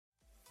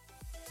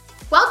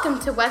Welcome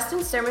to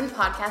Western Sermon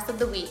Podcast of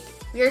the Week.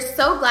 We are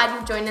so glad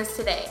you've joined us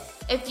today.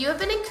 If you have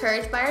been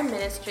encouraged by our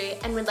ministry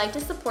and would like to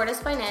support us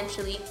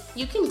financially,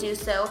 you can do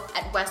so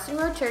at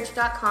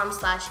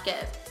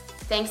westernroadchurch.com/give.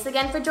 Thanks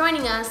again for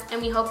joining us,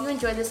 and we hope you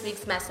enjoyed this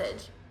week's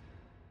message.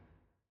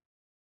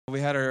 We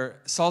had our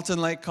Salt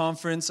and Light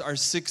Conference, our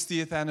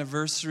 60th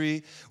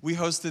anniversary. We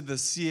hosted the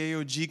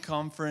CAOG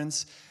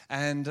conference,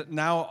 and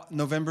now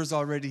November's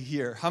already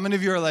here. How many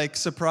of you are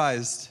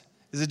surprised?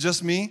 Is it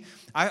just me?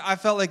 I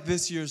felt like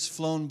this year's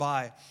flown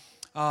by.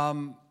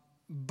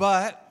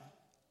 But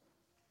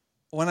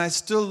when I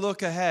still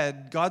look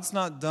ahead, God's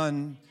not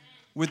done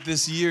with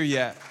this year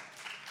yet.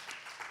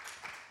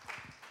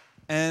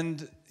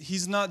 And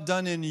He's not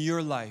done in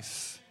your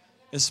life,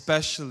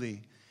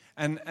 especially.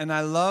 And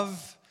I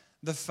love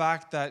the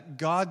fact that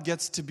God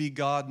gets to be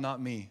God, not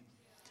me.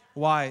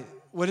 Why?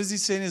 What does He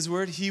say in His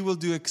Word? He will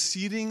do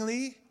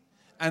exceedingly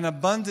and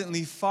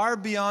abundantly, far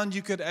beyond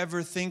you could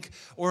ever think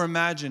or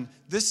imagine.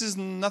 This is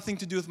nothing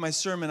to do with my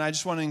sermon. I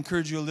just want to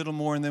encourage you a little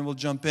more and then we'll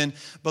jump in.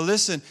 But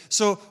listen,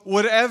 so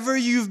whatever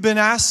you've been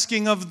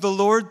asking of the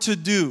Lord to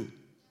do,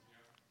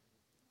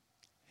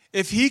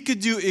 if He could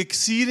do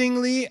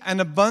exceedingly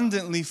and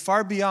abundantly,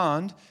 far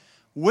beyond,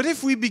 what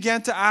if we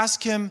began to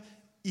ask Him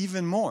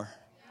even more?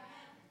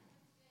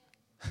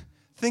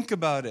 Think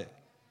about it.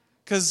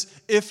 Because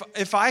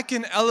if I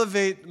can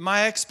elevate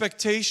my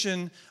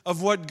expectation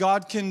of what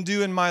God can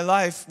do in my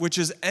life, which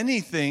is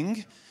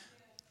anything,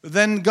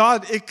 then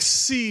God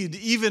exceed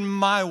even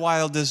my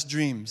wildest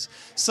dreams.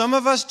 Some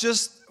of us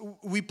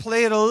we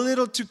play it a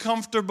little too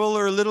comfortable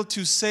or a little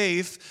too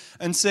safe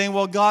and saying,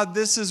 well, God,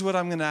 this is what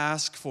I'm going to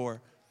ask for.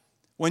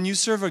 When you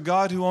serve a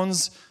God who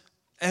owns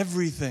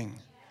everything.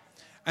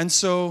 And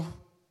so,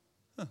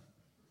 that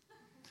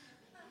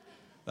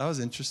was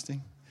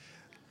interesting.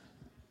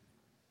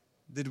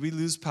 Did we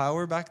lose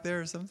power back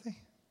there or something?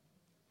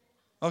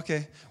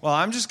 Okay, well,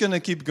 I'm just going to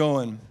keep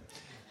going.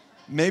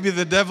 Maybe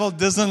the devil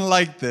doesn't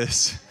like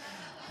this.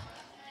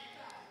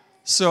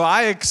 So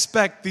I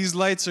expect these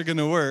lights are going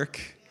to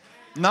work,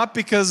 not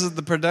because of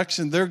the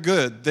production. They're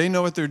good. They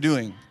know what they're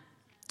doing.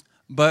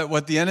 But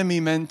what the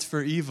enemy meant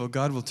for evil,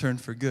 God will turn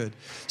for good.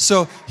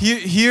 So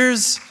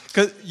here's,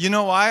 cause you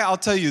know why? I'll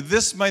tell you,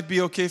 this might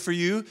be okay for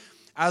you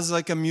as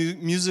a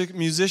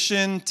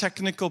musician,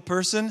 technical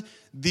person.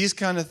 These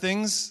kind of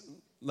things,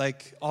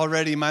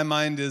 already my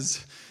mind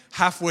is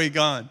halfway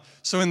gone.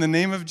 So in the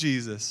name of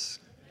Jesus,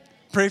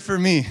 pray for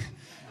me.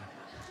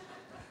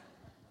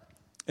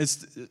 It's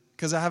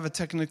because I have a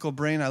technical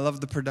brain. I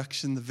love the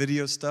production, the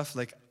video stuff.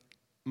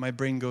 My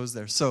brain goes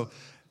there. So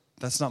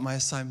that's not my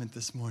assignment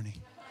this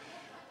morning.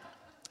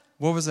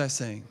 What was I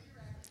saying?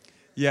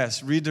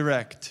 Yes,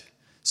 redirect.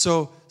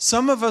 So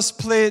some of us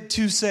play it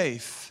too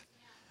safe.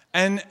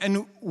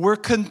 And we're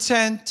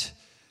content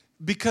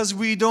because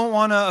we don't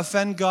want to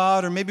offend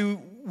God, or maybe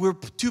we're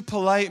too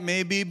polite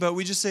maybe, but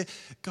we just say,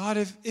 God,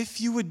 if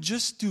you would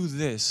just do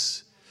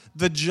this,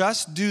 the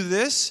just do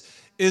this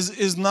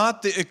is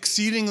not the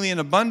exceedingly and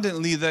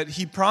abundantly that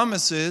He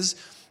promises.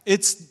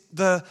 It's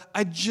the,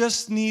 I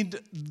just need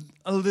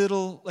a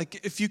little,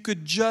 if you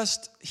could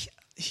just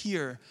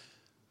hear.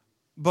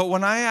 But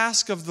when I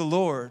ask of the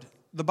Lord,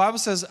 the Bible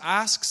says,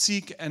 ask,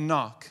 seek, and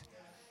knock.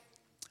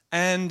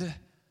 And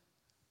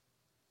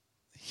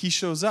He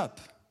shows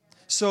up.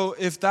 So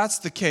if that's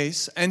the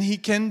case, and He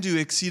can do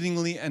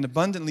exceedingly and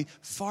abundantly,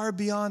 far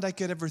beyond I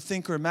could ever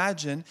think or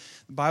imagine,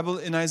 the Bible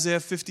in Isaiah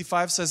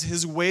 55 says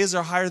His ways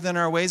are higher than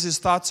our ways, His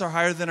thoughts are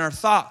higher than our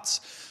thoughts.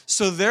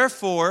 So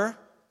therefore,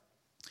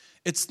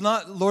 it's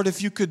not, Lord,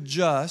 if you could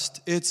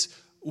just, it's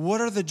what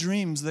are the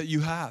dreams that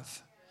you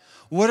have?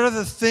 What are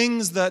the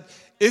things that,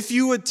 if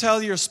you would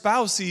tell your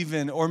spouse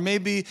even, or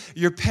maybe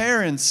your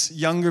parents,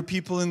 younger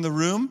people in the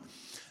room,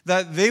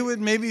 that they would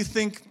maybe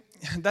think,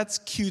 that's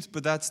cute,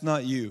 but that's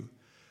not you.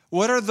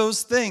 What are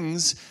those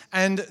things?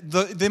 And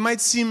they might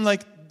seem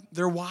like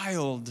they're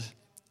wild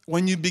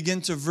when you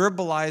begin to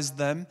verbalize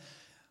them,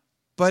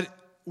 but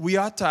we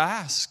ought to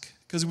ask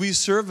because we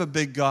serve a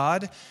big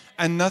God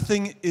and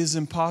nothing is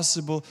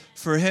impossible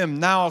for Him.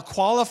 Now, I'll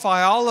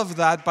qualify all of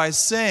that by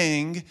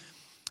saying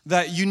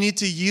that you need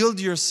to yield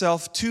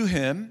yourself to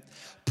Him,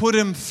 put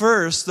Him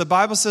first. The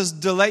Bible says,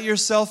 delight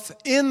yourself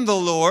in the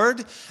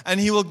Lord and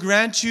He will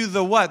grant you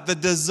the what? The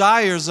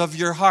desires of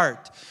your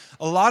heart.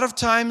 A lot of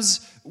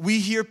times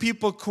we hear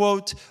people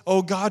quote,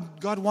 oh,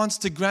 God wants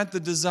to grant the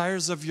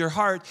desires of your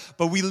heart,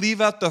 but we leave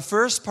out the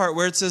first part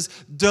where it says,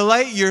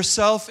 delight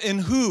yourself in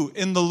who?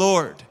 In the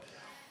Lord.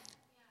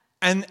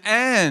 And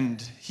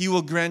He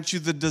will grant you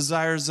the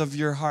desires of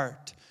your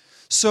heart.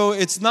 So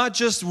it's not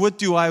just what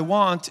do I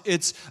want,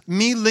 it's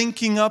me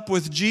linking up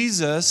with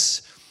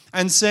Jesus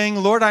and saying,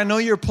 Lord, I know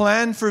your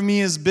plan for me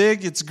is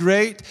big, it's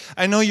great.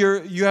 I know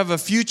you have a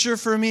future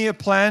for me, a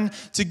plan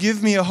to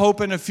give me a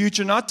hope and a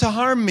future, not to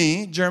harm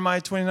me,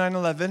 Jeremiah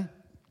 29:11.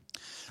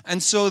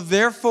 And so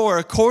therefore,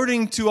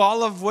 according to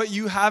all of what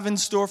you have in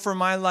store for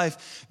my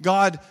life,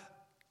 God,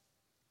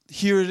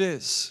 here it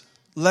is.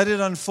 let it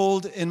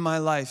unfold in my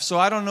life. So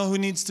I don't know who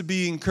needs to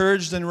be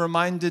encouraged and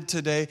reminded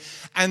today.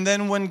 And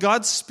then when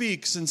God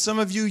speaks, and some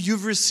of you,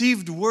 you've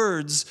received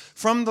words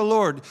from the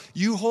Lord,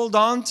 you hold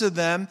on to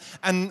them.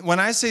 And when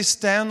I say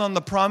stand on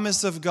the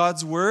promise of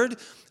God's word,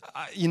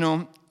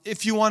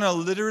 if you want to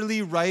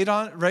literally write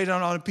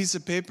on a piece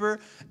of paper,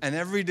 and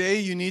every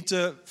day you need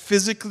to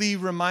physically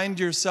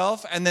remind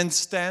yourself and then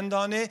stand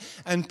on it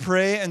and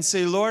pray and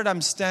say, Lord,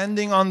 I'm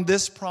standing on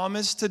this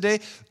promise today.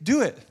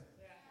 Do it.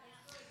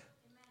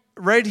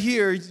 Right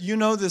here, you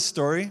know this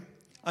story.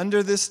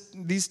 Under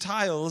these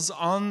tiles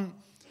on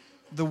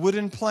the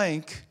wooden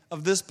plank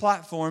of this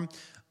platform,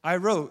 I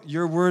wrote,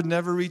 your word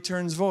never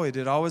returns void.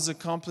 It always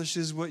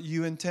accomplishes what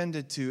you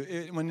intended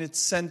to. When it's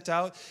sent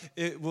out,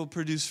 it will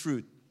produce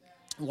fruit.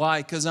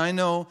 Why? Because I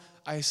know,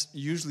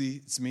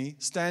 usually it's me,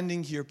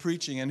 standing here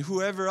preaching, and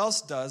whoever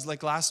else does,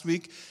 like last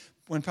week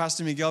when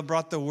Pastor Miguel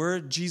brought the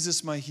word,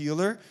 Jesus my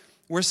healer,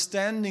 we're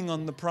standing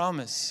on the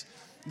promise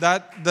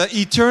that the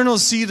eternal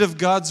seed of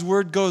God's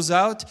word goes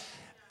out.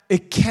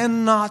 It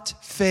cannot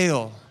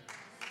fail.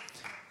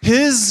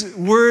 His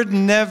word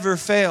never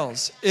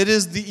fails. It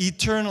is the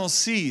eternal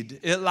seed.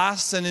 It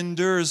lasts and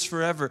endures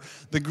forever.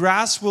 The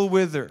grass will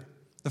wither,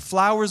 the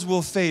flowers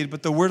will fade,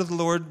 but the word of the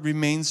Lord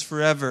remains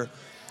forever.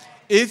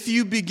 If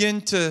you begin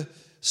to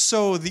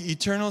sow the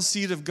eternal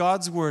seed of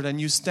God's word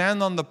and you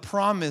stand on the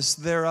promise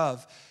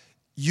thereof,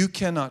 you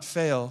cannot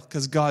fail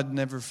because God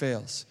never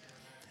fails.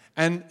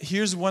 And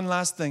here's one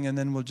last thing, and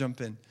then we'll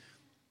jump in.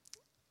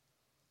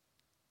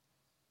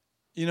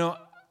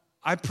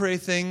 I pray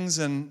things,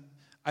 and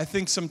I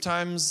think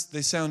sometimes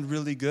they sound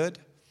really good.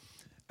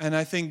 And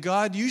I think,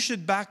 God, you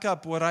should back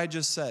up what I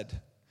just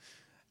said.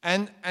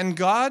 And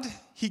God,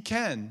 He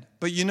can.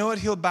 But you know what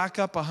He'll back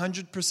up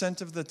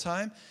 100% of the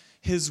time?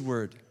 His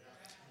word.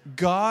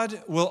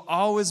 God will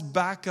always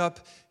back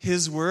up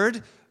His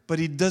word, but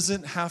He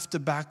doesn't have to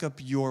back up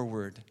your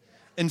word.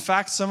 In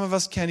fact, some of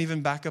us can't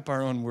even back up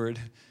our own word.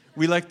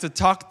 We like to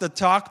talk the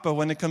talk, but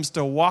when it comes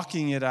to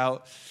walking it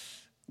out,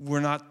 we're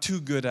not too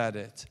good at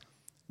it.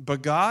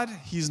 But God,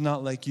 He's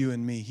not like you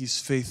and me. He's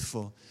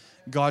faithful.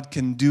 God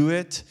can do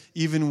it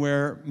even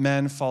where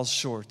man falls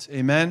short.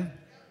 Amen?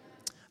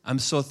 I'm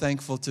so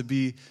thankful to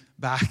be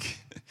back.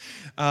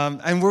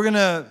 And we're going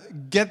to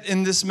get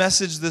in this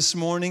message this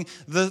morning.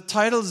 The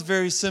title is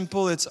very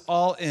simple. It's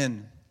All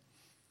In.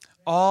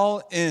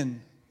 All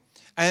In.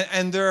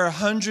 And there are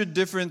 100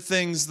 different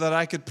things that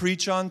I could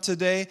preach on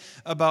today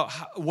about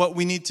what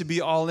we need to be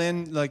all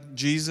in, like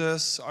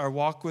Jesus, our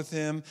walk with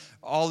Him,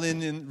 all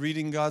in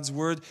reading God's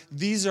Word.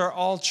 These are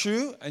all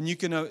true, and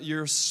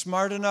you're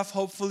smart enough,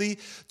 hopefully,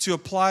 to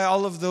apply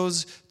all of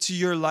those to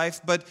your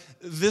life. But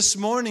this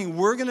morning,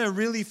 we're going to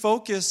really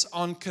focus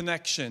on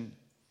connection.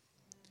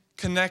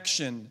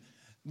 Connection.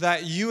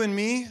 That you and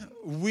me,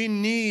 we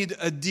need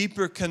a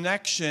deeper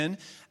connection.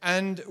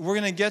 And we're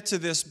going to get to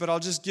this, but I'll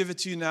just give it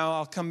to you now.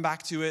 I'll come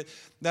back to it.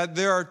 That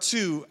there are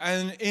two.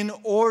 And in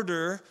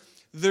order,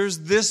 there's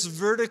this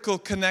vertical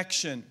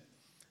connection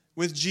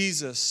with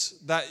Jesus.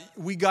 That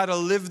we got to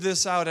live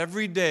this out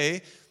every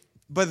day.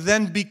 But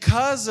then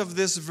because of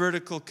this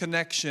vertical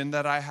connection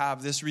that I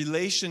have, this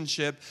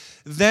relationship,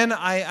 then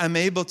I am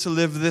able to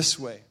live this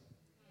way.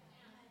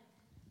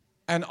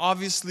 And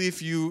obviously,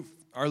 if you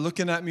are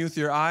looking at me with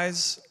your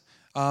eyes,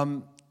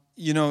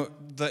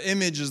 the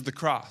image is the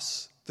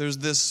cross. There's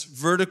this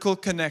vertical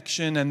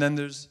connection, and then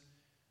there's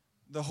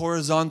the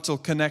horizontal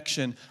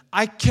connection.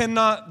 I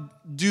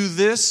cannot do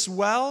this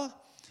well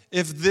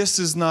if this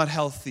is not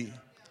healthy.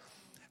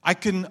 I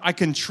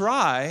can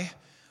try,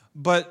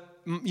 but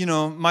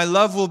my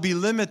love will be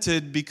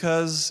limited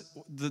because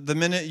the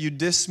minute you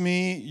diss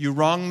me, you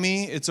wrong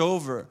me, it's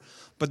over.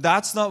 But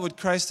that's not what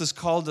Christ has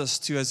called us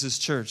to as His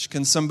church.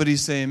 Can somebody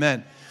say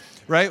amen?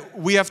 Right?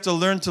 We have to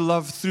learn to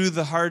love through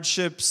the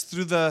hardships,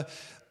 through the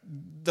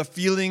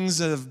feelings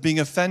of being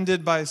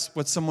offended by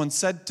what someone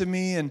said to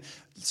me. And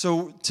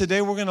so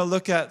today we're going to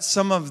look at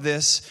some of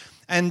this.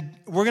 And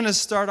we're going to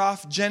start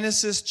off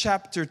Genesis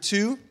chapter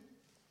 2.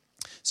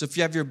 So if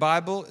you have your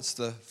Bible, it's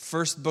the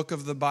first book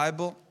of the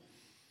Bible.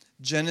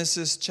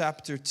 Genesis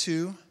chapter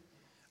 2.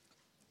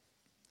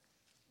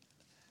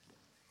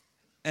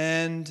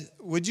 And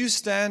would you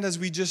stand as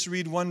we just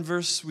read one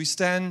verse? We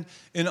stand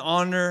in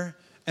honor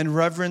and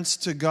reverence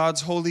to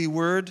God's holy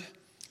word,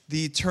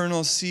 the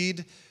eternal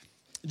seed.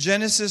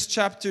 Genesis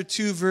chapter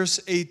 2, verse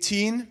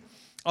 18.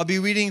 I'll be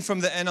reading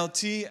from the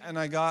NLT, and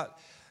I got,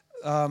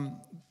 I was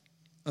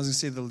going to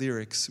say the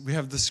lyrics. We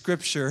have the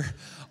scripture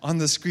on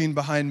the screen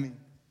behind me.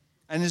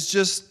 And it's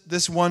just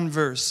this one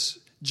verse.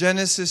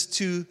 Genesis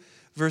 2,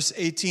 verse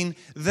 18.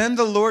 Then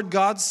the Lord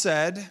God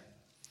said,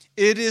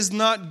 "It is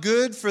not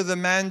good for the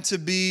man to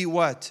be"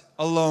 what?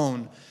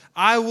 Alone.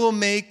 "I will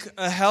make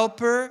a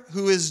helper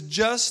who is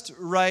just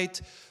right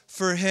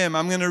for him."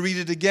 I'm going to read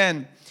it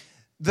again.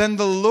 Then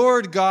the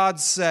Lord God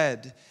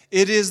said,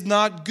 "It is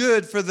not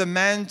good for the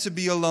man to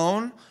be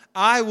alone.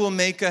 I will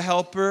make a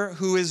helper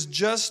who is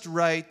just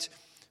right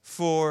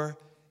for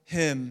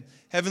him."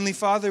 Heavenly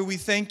Father, we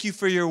thank you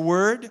for your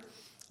word.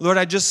 Lord,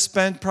 I just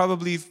spent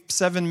probably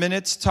 7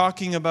 minutes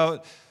talking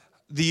about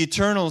the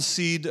eternal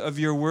seed of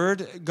your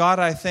word. God,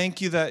 I thank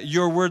you that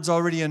your word's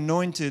already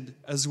anointed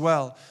as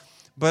well.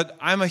 But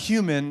I'm a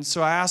human,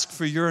 so I ask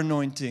for your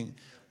anointing.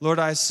 Lord,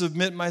 I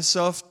submit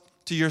myself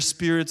to your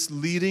Spirit's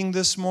leading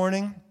this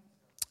morning.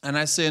 And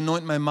I say,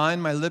 anoint my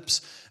mind, my lips,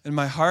 and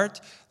my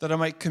heart, that I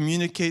might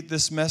communicate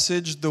this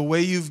message the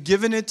way you've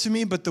given it to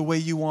me, but the way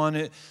you want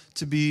it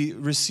to be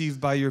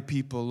received by your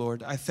people,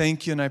 Lord. I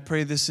thank you, and I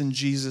pray this in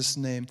Jesus'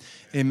 name.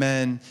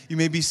 Amen. You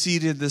may be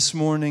seated this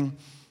morning.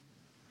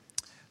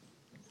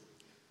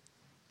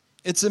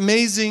 It's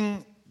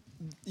amazing,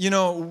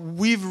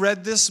 we've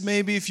read this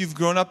maybe if you've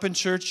grown up in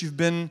church,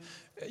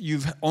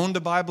 you've owned a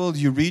Bible,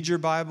 you read your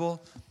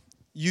Bible.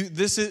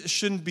 This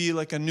shouldn't be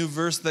like a new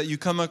verse that you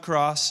come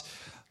across.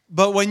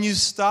 But when you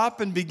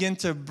stop and begin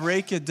to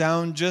break it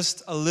down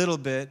just a little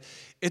bit,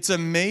 it's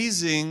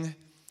amazing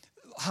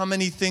how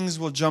many things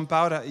will jump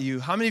out at you.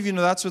 How many of you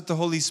know that's what the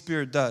Holy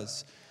Spirit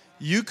does?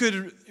 You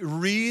could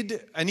read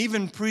and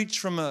even preach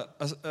from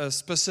a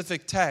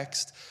specific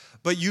text,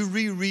 but you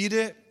reread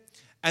it,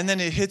 and then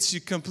it hits you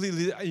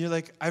completely. You're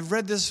like, I've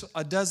read this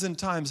a dozen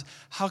times.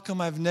 How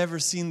come I've never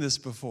seen this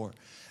before?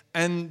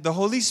 And the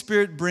Holy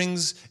Spirit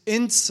brings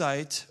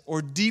insight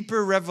or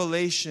deeper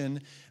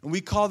revelation, and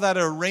we call that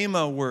a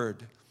rhema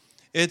word.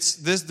 There's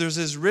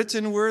this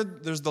written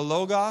word, there's the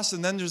logos,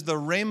 and then there's the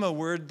rhema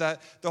word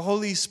that the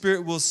Holy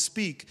Spirit will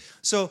speak.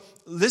 So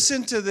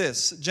listen to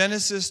this.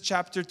 Genesis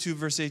chapter 2,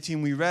 verse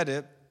 18, we read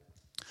it.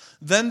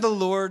 Then the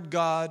Lord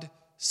God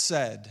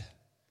said.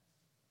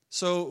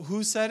 So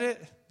who said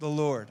it? The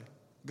Lord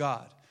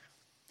God.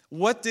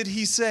 What did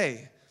he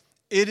say?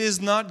 It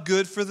is not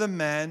good for the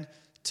man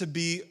to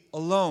be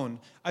alone.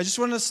 I just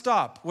want to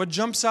stop. What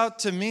jumps out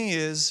to me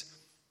is,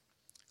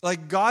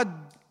 like God,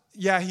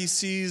 he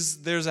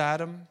sees there's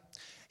Adam.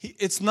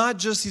 It's not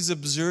just he's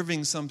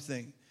observing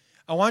something.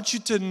 I want you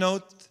to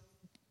note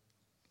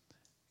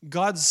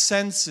God's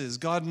senses.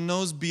 God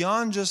knows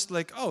beyond just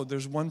like, oh,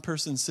 there's one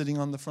person sitting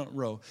on the front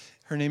row.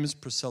 Her name is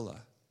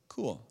Priscilla.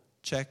 Cool.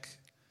 Check.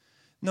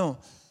 No.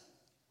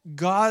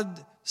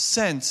 God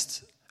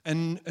sensed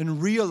and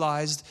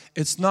realized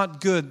it's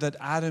not good that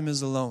Adam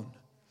is alone.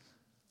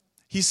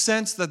 He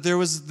sensed that there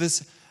was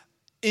this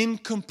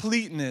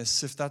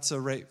incompleteness, if that's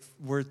a right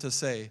word to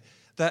say,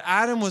 that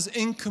Adam was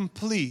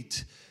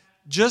incomplete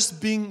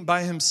just being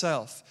by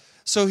himself.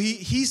 So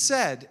he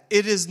said,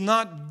 it is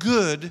not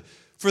good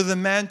for the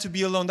man to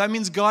be alone. That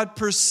means God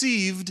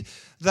perceived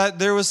that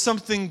there was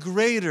something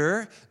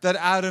greater that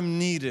Adam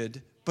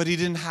needed, but he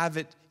didn't have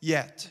it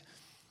yet.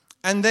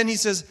 And then he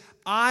says,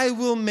 I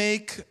will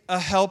make a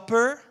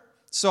helper.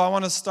 So I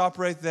want to stop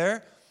right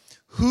there.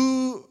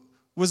 Who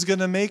was going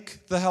to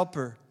make the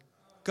helper?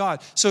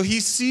 God. So he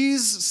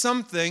sees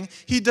something.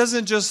 He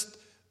doesn't just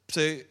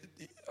say,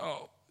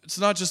 oh, it's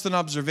not just an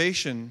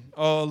observation.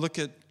 Oh, look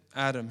at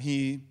Adam.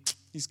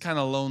 He's kind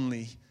of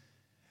lonely.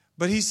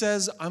 But he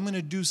says, I'm going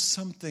to do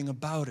something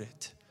about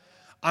it.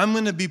 I'm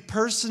going to be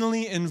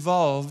personally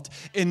involved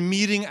in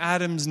meeting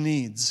Adam's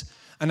needs.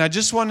 And I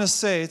just want to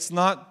say, it's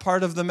not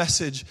part of the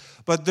message,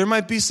 but there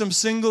might be some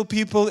single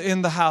people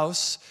in the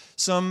house,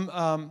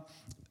 some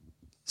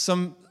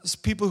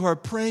people who are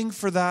praying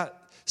for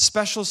that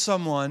special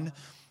someone.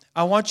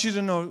 I want you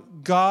to know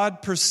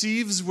God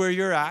perceives where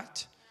you're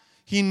at.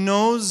 He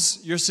knows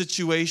your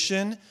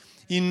situation.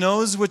 He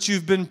knows what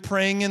you've been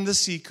praying in the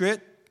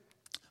secret.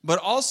 But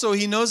also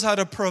he knows how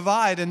to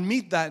provide and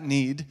meet that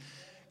need.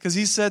 Because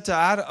he said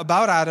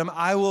about Adam,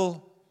 I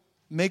will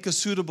make a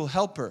suitable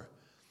helper.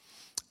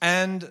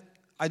 And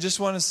I just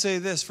want to say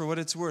this for what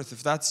it's worth.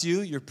 If that's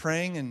you, you're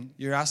praying and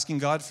you're asking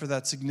God for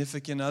that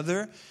significant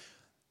other,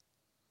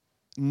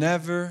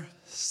 never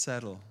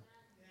settle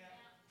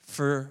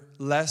for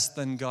less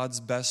than God's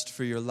best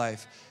for your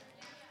life.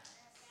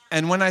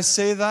 And when I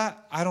say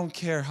that, I don't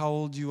care how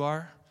old you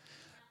are.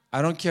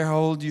 I don't care how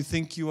old you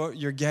think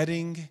you're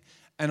getting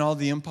and all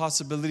the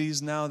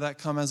impossibilities now that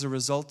come as a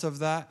result of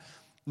that.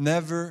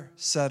 Never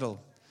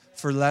settle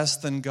for less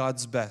than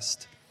God's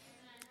best.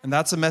 And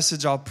that's a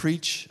message I'll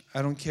preach.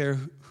 I don't care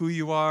who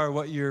you are,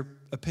 what your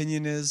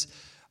opinion is.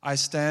 I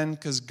stand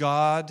because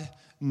God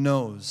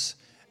knows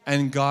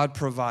and God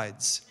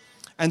provides.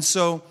 And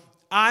so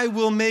I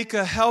will make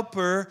a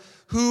helper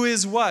who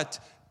is what?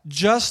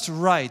 Just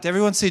right.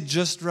 Everyone say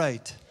just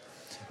right.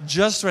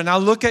 Just right. Now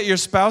look at your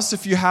spouse.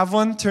 If you have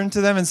one, turn to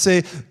them and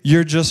say,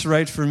 you're just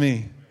right for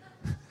me.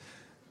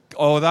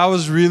 Oh, that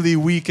was really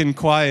weak and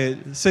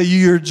quiet. Say,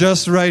 you're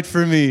just right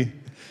for me.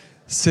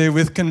 Say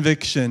with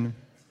conviction.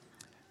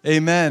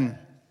 Amen.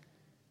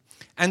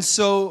 And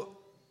so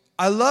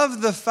I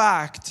love the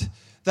fact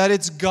that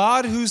it's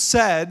God who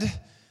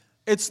said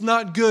it's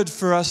not good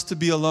for us to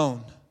be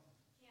alone.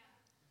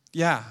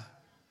 Yeah.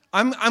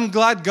 I'm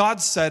glad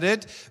God said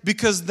it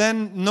because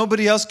then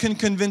nobody else can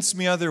convince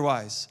me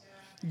otherwise.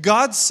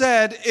 God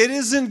said it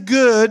isn't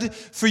good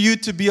for you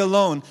to be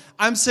alone.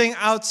 I'm saying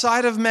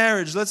outside of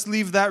marriage, let's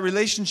leave that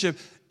relationship.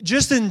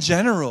 Just in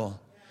general,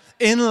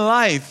 in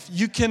life,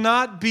 you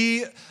cannot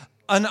be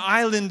an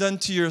island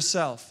unto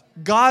yourself.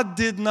 God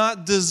did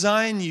not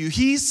design you.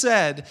 He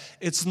said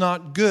it's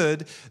not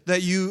good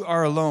that you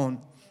are alone.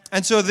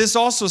 And so this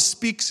also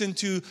speaks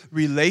into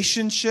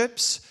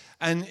relationships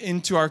and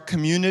into our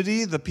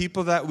community, the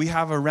people that we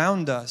have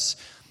around us.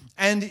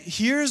 And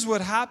here's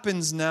what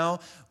happens now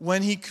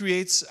when he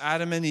creates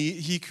Adam and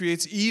Eve. He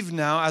creates Eve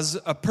now as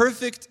a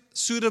perfect,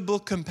 suitable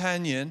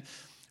companion.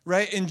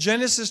 Right? In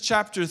Genesis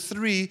chapter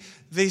 3,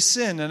 they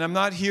sin. And I'm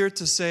not here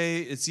to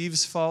say it's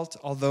Eve's fault,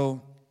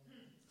 although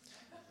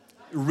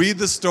read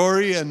the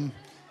story and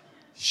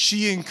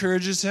she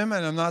encourages him.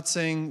 And I'm not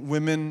saying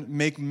women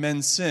make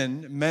men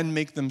sin. Men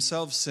make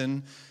themselves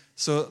sin.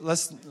 So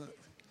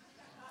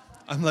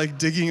I'm like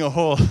digging a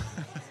hole.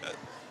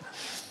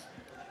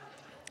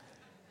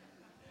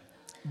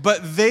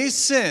 But they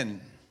sin.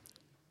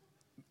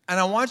 And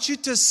I want you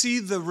to see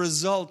the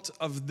result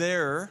of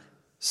their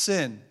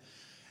sin.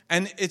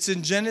 And it's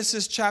in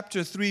Genesis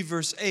chapter 3,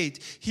 verse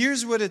 8.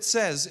 Here's what it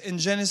says in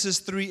Genesis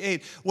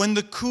 3:8. When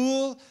the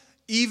cool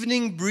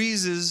evening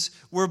breezes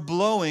were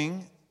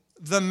blowing,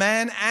 the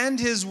man and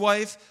his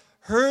wife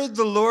heard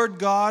the Lord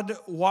God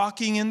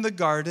walking in the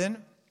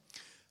garden.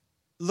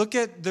 Look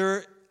at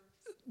their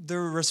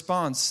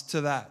response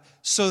to that.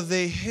 So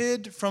they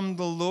hid from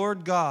the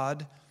Lord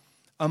God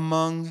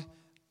among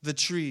the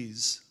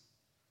trees.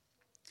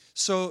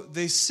 So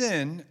they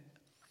sin,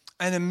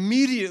 and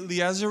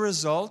immediately as a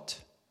result,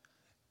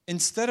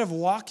 instead of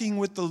walking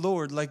with the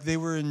Lord like they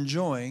were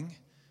enjoying,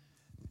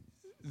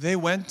 they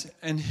went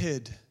and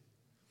hid.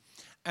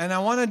 And I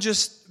want to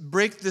just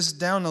break this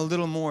down a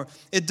little more.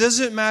 It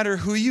doesn't matter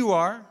who you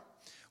are,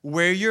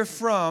 where you're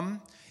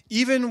from,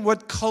 even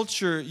what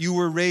culture you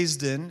were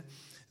raised in,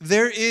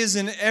 there is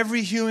in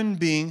every human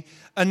being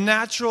a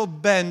natural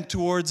bend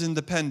towards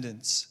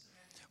independence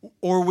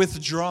or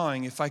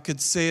withdrawing, if I could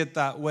say it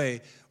that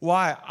way.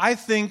 Why? I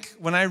think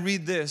when I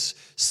read this,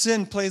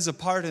 sin plays a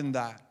part in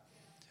that.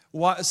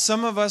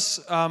 Some of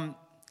us,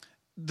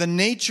 the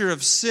nature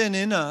of sin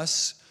in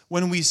us,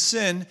 when we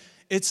sin,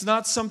 it's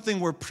not something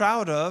we're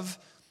proud of.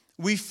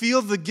 We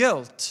feel the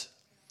guilt.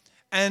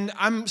 And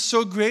I'm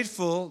so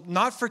grateful,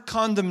 not for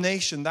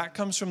condemnation, that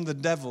comes from the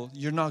devil.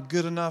 You're not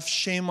good enough,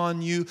 shame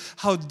on you,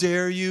 how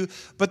dare you.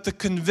 But the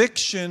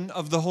conviction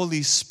of the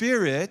Holy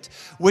Spirit,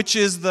 which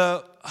is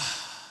I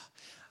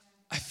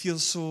feel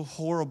so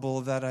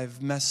horrible that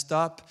I've messed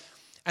up.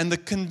 And the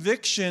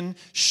conviction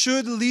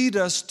should lead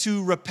us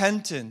to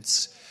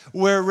repentance,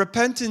 where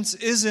repentance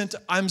isn't,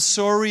 I'm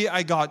sorry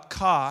I got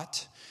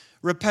caught.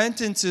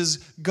 Repentance is,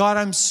 God,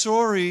 I'm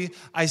sorry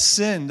I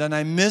sinned and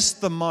I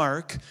missed the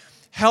mark.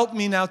 Help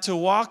me now to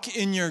walk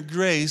in your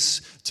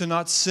grace to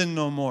not sin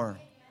no more.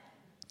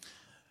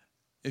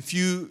 If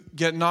you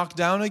get knocked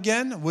down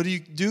again, what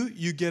do?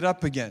 You get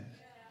up again.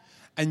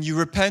 And you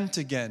repent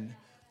again.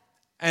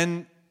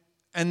 And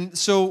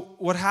so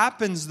what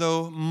happens,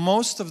 though,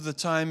 most of the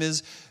time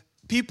is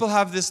people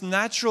have this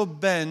natural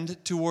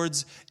bend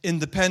towards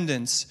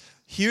independence.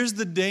 Here's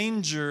the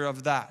danger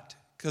of that.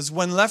 Because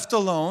when left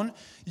alone,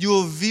 you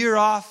will veer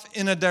off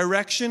in a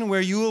direction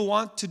where you will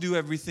want to do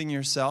everything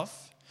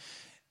yourself.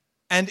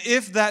 And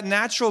if that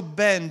natural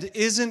bend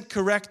isn't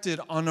corrected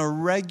on a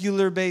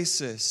regular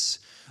basis,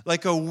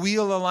 like a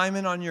wheel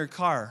alignment on your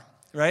car,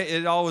 right?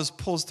 It always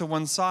pulls to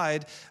one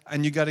side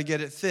and you got to get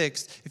it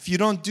fixed. If you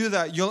don't do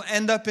that, you'll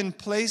end up in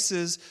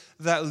places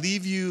that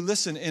leave you,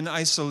 listen, in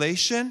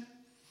isolation,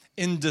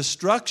 in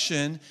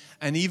destruction,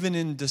 and even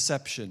in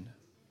deception.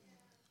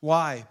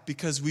 Why?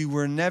 Because we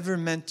were never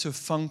meant to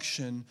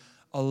function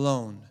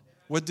alone.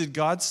 What did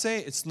God say?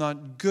 It's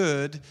not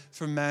good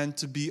for man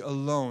to be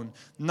alone.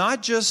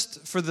 Not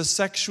just for the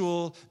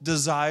sexual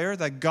desire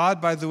that God,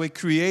 by the way,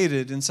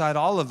 created inside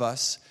all of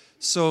us.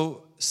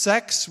 So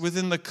sex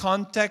within the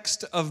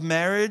context of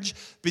marriage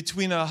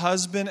between a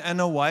husband and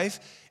a wife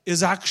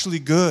is actually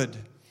good.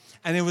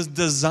 And it was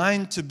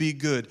designed to be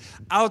good.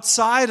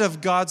 Outside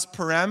of God's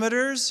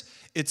parameters,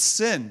 it's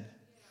sin.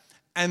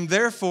 And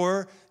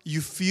therefore, you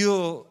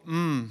feel,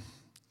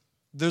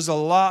 there's a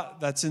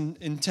lot that's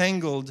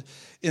entangled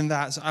in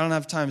that. So I don't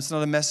have time. It's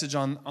not a message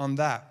on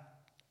that.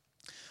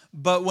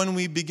 But when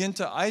we begin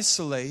to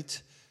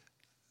isolate,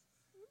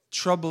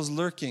 trouble's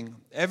lurking.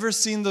 Ever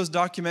seen those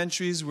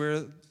documentaries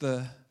where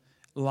the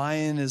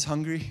lion is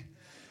hungry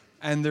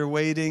and they're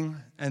waiting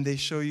and they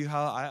show you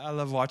how, I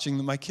love watching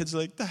them. My kids are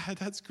like, Dad,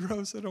 that's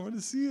gross. I don't want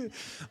to see it.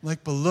 I'm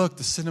like, but look,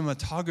 the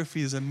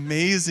cinematography is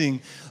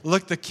amazing.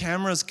 Look, the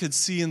cameras could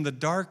see in the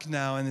dark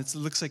now and it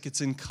looks like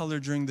it's in color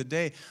during the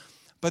day.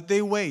 But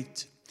they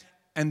wait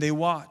and they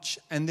watch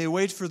and they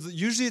wait for,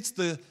 usually it's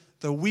the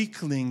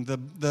weakling,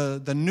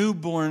 the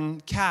newborn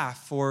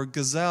calf or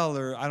gazelle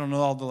or I don't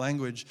know all the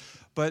language.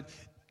 But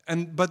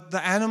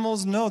the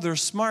animals know, they're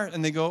smart,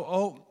 and they go,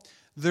 oh,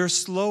 they're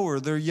slower,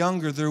 they're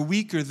younger, they're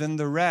weaker than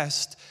the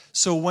rest.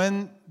 So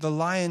when the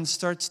lion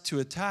starts to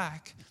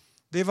attack,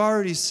 they've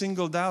already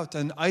singled out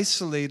and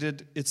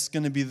isolated, it's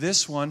going to be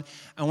this one.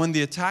 And when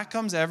the attack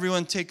comes,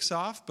 everyone takes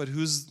off, but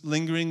who's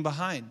lingering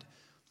behind?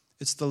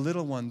 It's the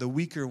little one, the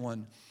weaker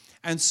one.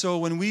 And so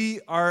when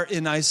we are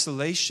in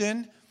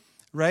isolation,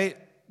 right,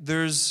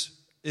 there's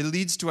It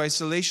leads to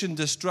isolation,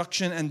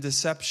 destruction, and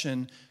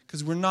deception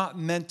because we're not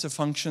meant to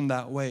function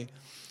that way.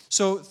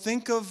 So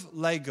think of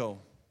Lego.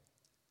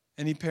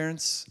 Any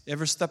parents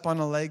ever step on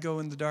a Lego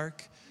in the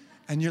dark?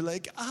 And you're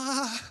like,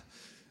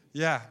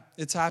 Yeah,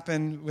 it's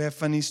happened. We have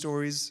funny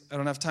stories. I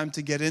don't have time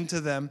to get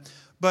into them.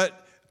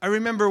 But I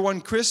remember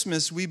one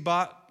Christmas we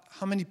bought,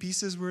 how many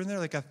pieces were in there?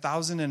 Like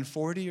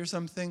 1,040 or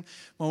something.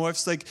 My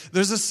wife's like,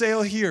 there's a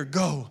sale here,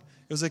 go.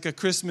 It was like a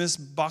Christmas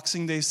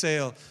Boxing Day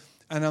sale.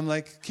 And I'm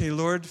like, okay,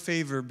 Lord,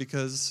 favor,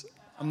 because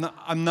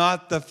I'm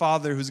not the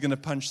father who's going to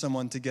punch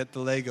someone to get the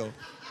Lego.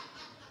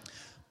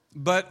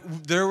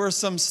 But there was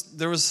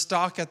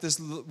stock at this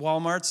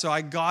Walmart, so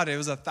I got it. It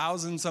was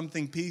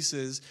 1,000-something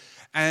pieces.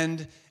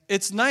 And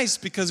it's nice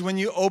because when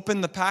you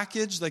open the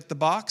package, like the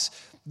box,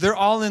 they're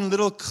all in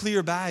little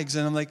clear bags.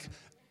 And I'm like,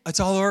 it's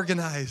all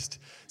organized.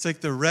 It's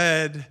like the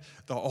red,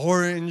 the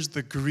orange,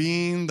 the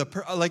green,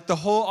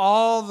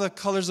 all the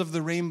colors of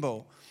the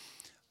rainbow.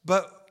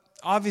 But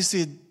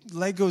obviously,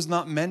 Lego's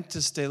not meant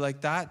to stay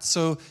like that.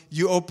 So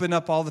you open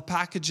up all the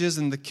packages,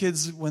 and the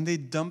kids, when they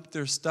dump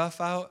their stuff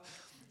out,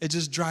 it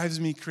just drives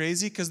me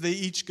crazy because they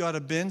each got a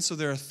bin, so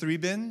there are 3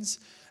 bins.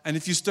 And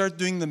if you start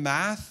doing the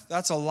math,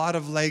 that's a lot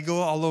of Lego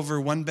all over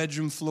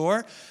 1-bedroom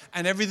floor.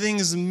 And everything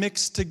is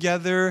mixed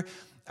together.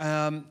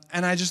 And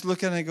I just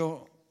look at it and I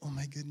go, oh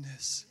my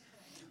goodness.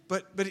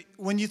 But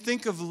when you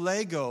think of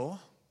Lego,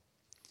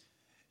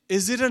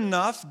 is it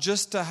enough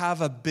just to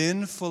have a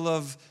bin full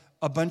of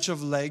a bunch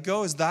of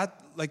Lego? Is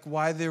that like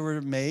why they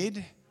were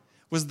made?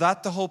 Was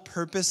that the whole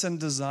purpose and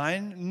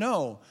design?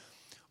 No.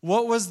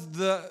 What was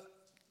the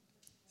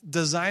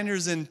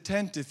designer's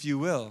intent, if you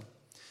will?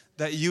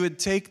 That you would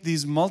take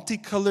these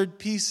multicolored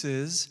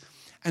pieces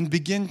and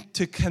begin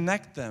to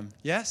connect them.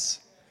 Yes?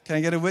 Can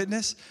I get a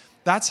witness?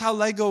 That's how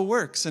Lego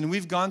works. And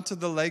we've gone to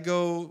the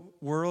Lego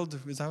world.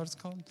 Is that what it's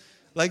called?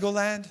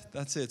 Legoland?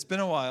 That's it. It's been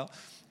a while.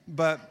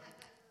 But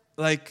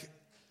like,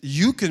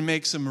 you can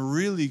make some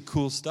really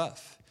cool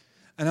stuff.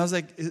 And I was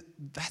like,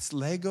 that's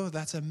Lego?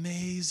 That's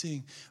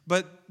amazing.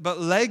 But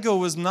Lego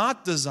was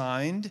not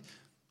designed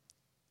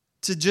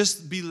to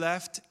just be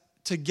left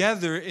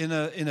together in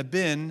a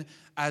bin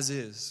as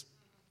is.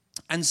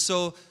 And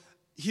so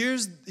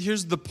here's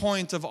the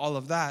point of all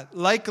of that.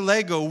 Like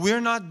Lego,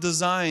 we're not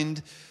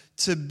designed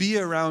to be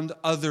around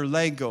other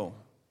Lego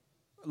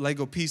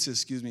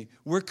pieces,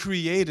 We're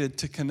created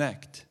to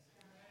connect.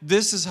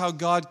 This is how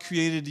God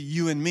created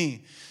you and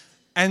me.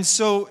 And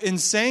so in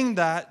saying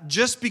that,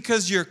 just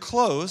because you're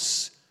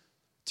close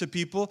to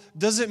people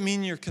doesn't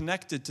mean you're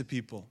connected to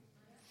people.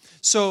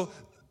 So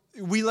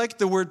we like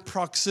the word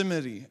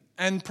proximity.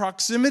 And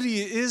proximity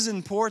is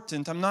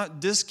important. I'm not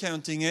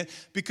discounting it,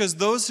 because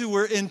those who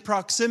were in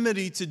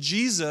proximity to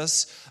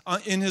Jesus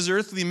in his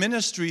earthly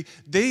ministry,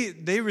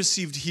 they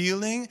received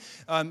healing.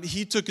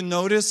 He took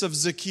notice of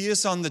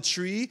Zacchaeus on the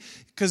tree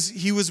because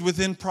he was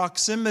within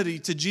proximity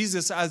to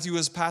Jesus as he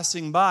was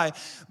passing by.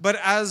 But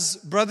as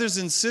brothers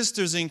and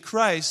sisters in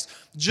Christ,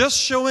 just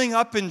showing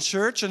up in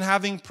church and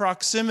having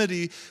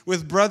proximity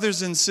with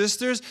brothers and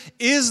sisters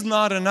is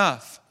not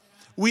enough.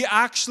 We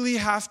actually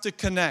have to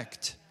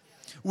connect.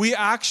 We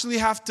actually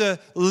have to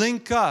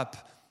link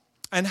up.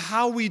 And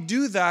how we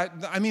do that,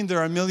 I mean, there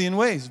are a million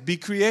ways. Be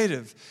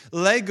creative.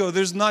 Lego,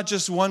 there's not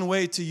just one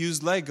way to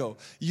use Lego.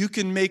 You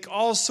can make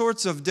all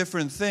sorts of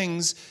different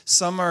things.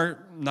 Some are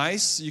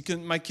nice.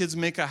 My kids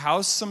make a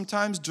house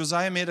sometimes.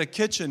 Josiah made a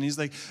kitchen. He's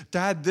like,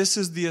 Dad, this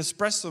is the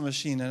espresso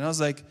machine. And I was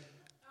like,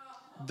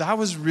 that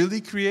was really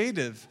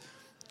creative.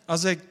 I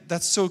was like,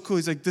 that's so cool.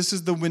 He's like, this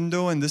is the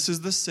window and this is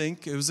the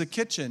sink. It was a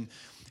kitchen.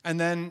 And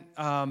then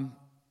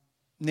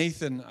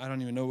Nathan, I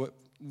don't even know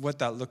what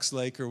that looks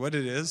like or what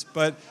it is,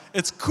 but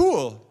it's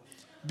cool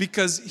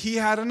because he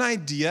had an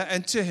idea,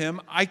 and to him,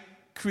 I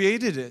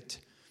created it.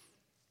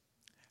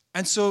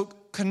 And so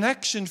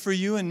connection for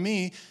you and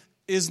me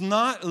is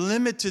not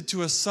limited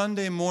to a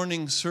Sunday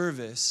morning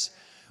service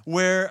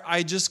where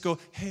I just go,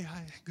 hey,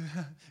 hi,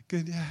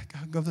 good, yeah,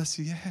 God bless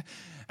you, yeah.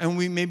 And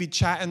we maybe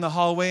chat in the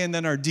hallway, and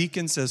then our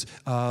deacon says,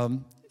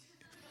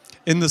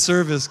 in the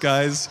service,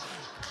 guys,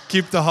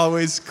 keep the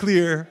hallways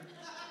clear.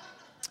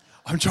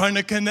 I'm trying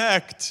to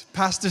connect.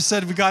 Pastor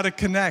said we got to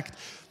connect.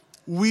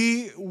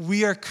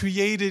 We are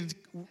created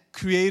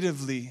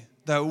creatively,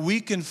 that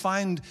we can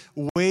find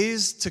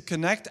ways to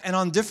connect and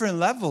on different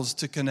levels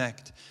to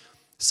connect.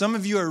 Some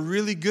of you are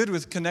really good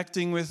with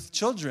connecting with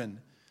children.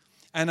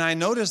 And I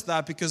noticed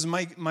that because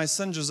my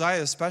son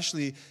Josiah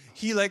especially,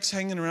 he likes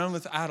hanging around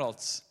with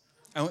adults.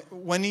 And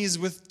when he's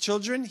with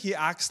children, he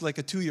acts like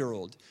a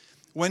 2-year-old.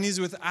 When he's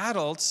with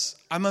adults,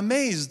 I'm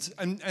amazed.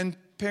 And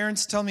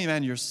parents tell me,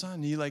 man, your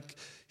son,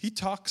 he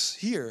talks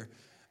here.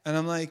 And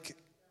I'm like,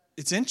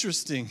 it's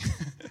interesting.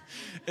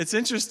 It's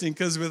interesting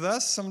because with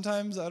us,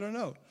 sometimes, I don't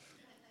know.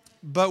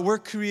 But we're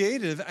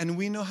creative and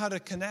we know how to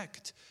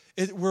connect.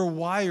 We're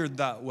wired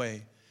that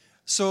way.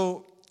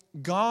 So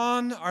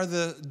gone are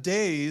the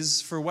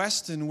days for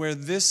Weston where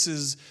this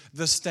is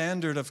the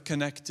standard of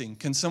connecting.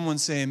 Can someone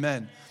say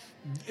amen?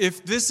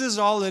 If this is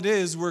all it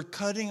is, we're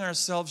cutting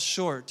ourselves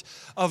short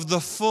of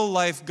the full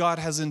life God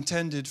has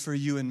intended for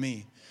you and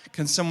me.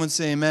 Can someone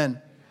say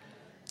amen?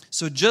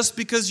 So just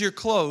because you're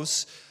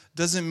close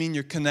doesn't mean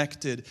you're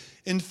connected.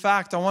 In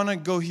fact, I want to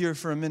go here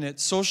for a minute.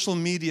 Social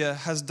media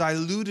has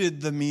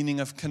diluted the meaning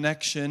of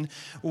connection.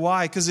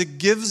 Why? Because it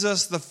gives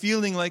us the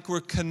feeling like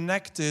we're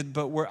connected,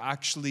 but we're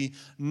actually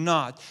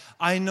not.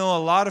 I know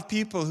a lot of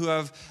people who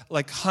have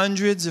like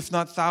hundreds, if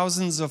not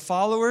thousands of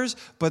followers,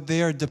 but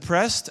they are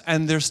depressed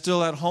and they're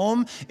still at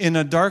home in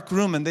a dark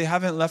room and they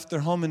haven't left their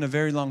home in a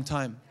very long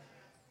time.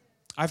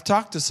 I've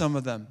talked to some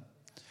of them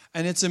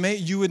and it's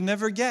amazing. You would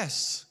never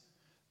guess.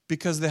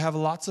 Because they have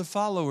lots of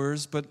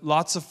followers, but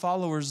lots of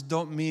followers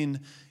don't mean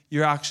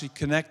you're actually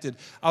connected.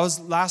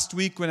 Last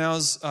week when I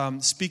was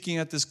speaking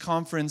at this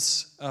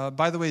conference,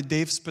 by the way,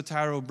 Dave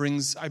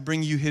Spataro I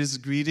bring you his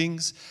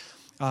greetings.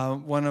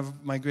 One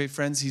of my great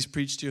friends, he's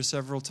preached here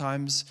several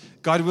times.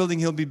 God willing,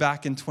 he'll be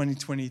back in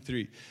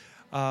 2023.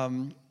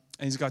 And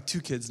he's got 2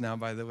 kids now,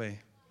 by the way,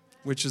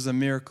 which is a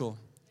miracle.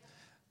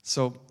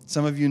 So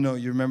some of you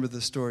remember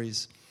the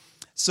stories.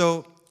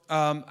 So,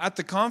 at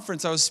the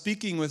conference, I was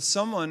speaking with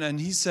someone, and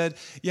he said,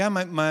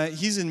 "Yeah,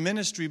 he's in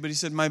ministry, but he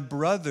said my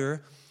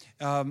brother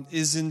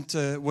was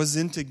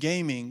into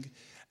gaming,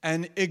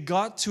 and it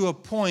got to a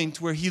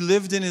point where he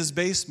lived in his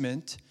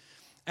basement,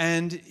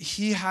 and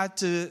he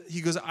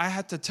goes, I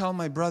had to tell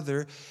my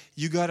brother,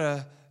 you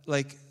gotta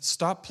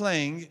stop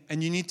playing,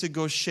 and you need to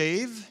go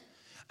shave,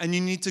 and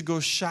you need to go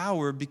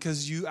shower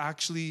because you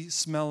actually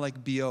smell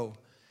like BO."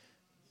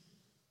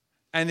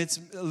 And it's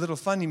a little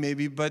funny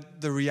maybe,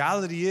 but the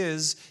reality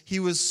is he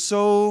was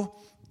so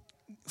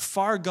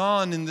far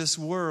gone in this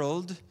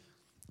world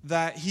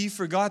that he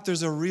forgot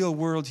there's a real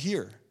world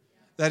here.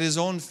 That his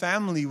own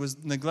family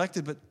was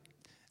neglected, but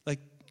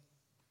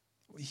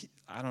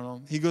I don't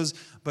know. He goes,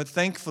 but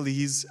thankfully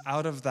he's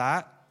out of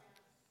that.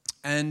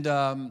 And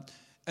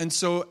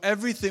so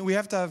everything, we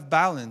have to have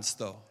balance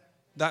though.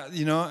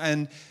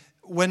 And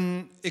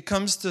when it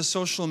comes to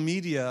social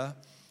media,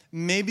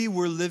 maybe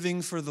we're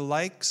living for the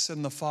likes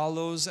and the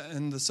follows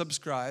and the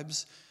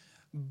subscribes,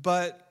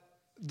 but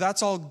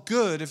that's all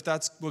good if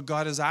that's what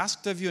God has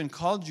asked of you and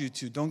called you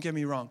to. Don't get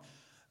me wrong.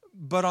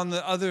 But on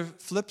the other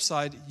flip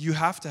side, you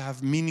have to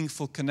have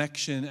meaningful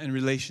connection and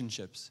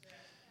relationships.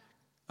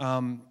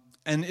 And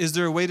is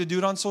there a way to do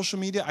it on social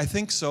media? I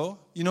think so.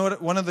 You know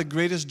what? One of the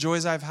greatest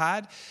joys I've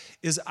had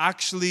is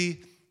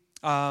actually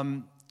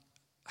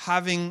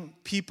having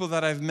people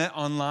that I've met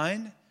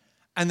online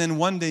and then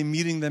one day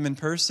meeting them in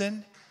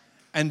person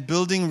and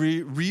building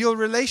real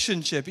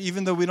relationship,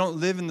 even though we don't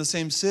live in the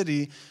same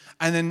city,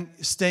 and then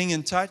staying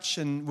in touch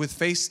and with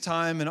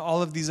FaceTime and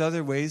all of these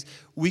other ways,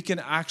 we can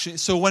actually,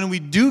 so when we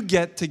do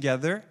get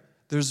together,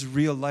 there's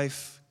real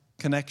life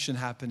connection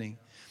happening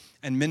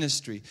and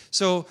ministry.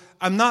 So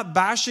I'm not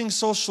bashing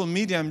social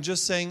media, I'm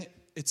just saying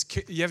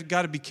you've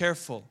got to be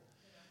careful.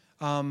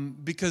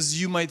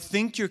 Because you might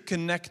think you're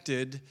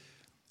connected,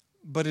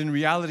 but in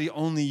reality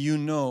only you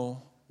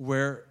know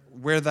where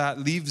that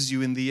leaves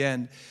you in the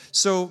end.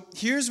 So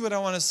here's what I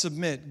want to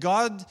submit.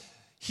 God,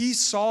 He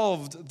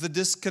solved the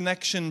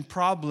disconnection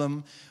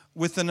problem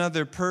with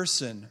another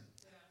person,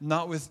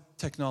 not with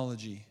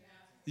technology.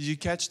 Did you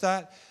catch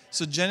that?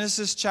 So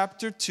Genesis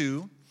chapter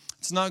 2,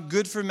 it's not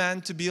good for man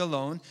to be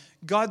alone.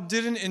 God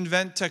didn't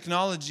invent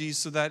technology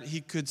so that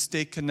He could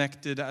stay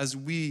connected as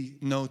we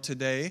know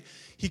today.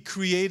 He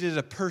created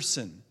a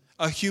person,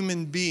 a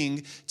human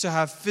being, to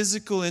have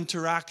physical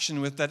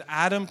interaction with that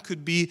Adam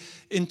could be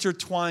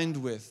intertwined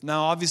with.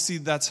 Now, obviously,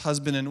 that's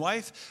husband and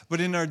wife,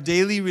 but in our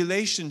daily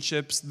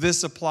relationships,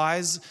 this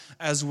applies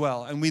as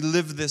well, and we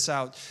live this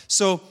out.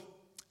 So,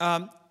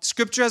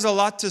 Scripture has a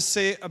lot to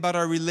say about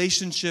our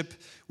relationship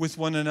with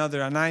one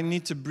another, and I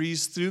need to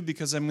breeze through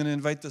because I'm going to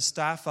invite the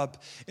staff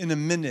up in a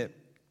minute.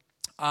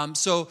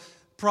 So,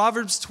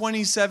 Proverbs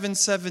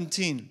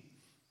 27:17.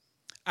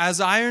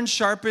 As iron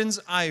sharpens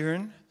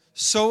iron,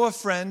 so a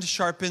friend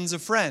sharpens a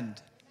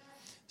friend.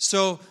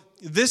 So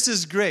this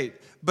is great.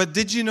 But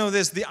did you know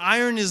this? The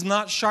iron is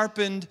not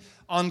sharpened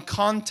on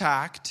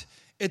contact.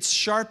 It's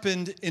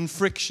sharpened in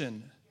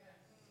friction.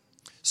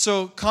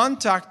 So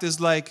contact is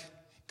like,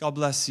 God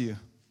bless you.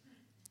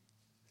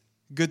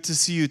 Good to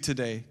see you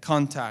today.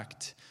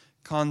 Contact,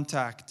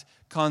 contact,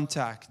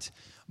 contact.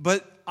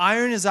 But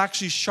iron is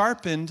actually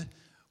sharpened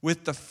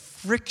with the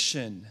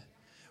friction,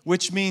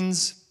 which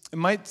means it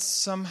might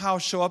somehow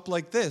show up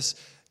like this.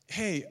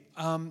 Hey,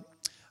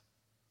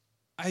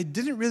 I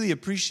didn't really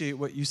appreciate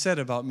what you said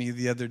about me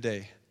the other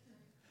day.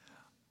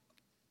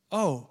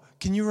 Oh,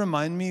 can you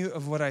remind me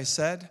of what I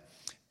said?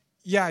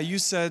 Yeah, you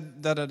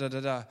said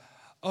da-da-da-da-da.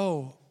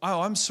 Oh,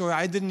 I'm sorry,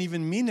 I didn't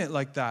even mean it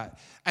like that.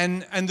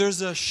 And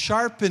there's a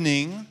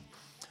sharpening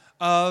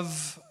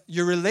of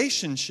your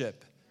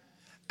relationship.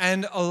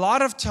 And a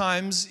lot of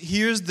times,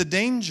 here's the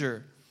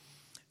danger.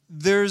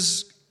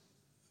 There's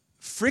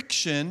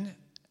friction,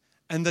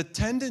 and the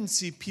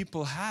tendency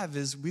people have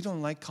is we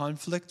don't like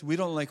conflict, we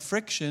don't like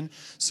friction,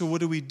 so what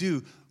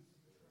do?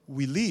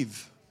 We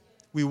leave.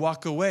 We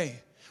walk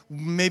away.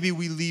 Maybe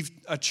we leave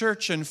a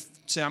church and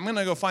say, I'm going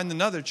to go find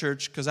another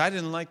church because I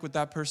didn't like what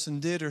that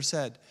person did or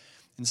said.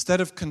 Instead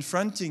of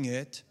confronting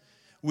it,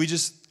 We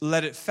just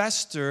let it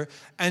fester.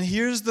 And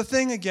here's the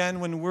thing again,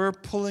 when we're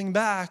pulling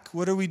back,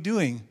 what are we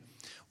doing?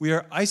 We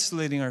are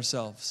isolating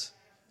ourselves.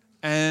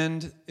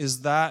 And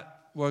is that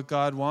what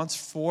God wants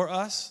for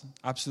us?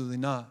 Absolutely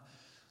not.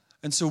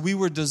 And so we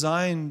were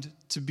designed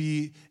to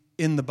be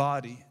in the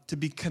body, to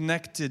be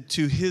connected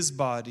to His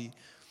body.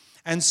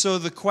 And so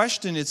the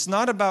question, it's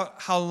not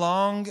about how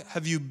long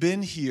have you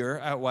been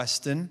here at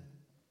Weston.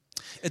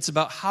 It's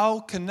about how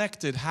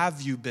connected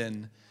have you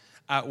been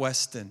at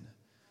Weston.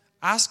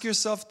 Ask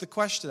yourself the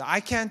question.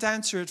 I can't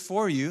answer it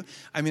for you.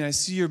 I mean, I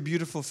see your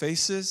beautiful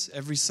faces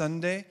every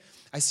Sunday.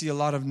 I see a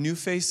lot of new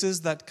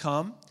faces that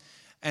come.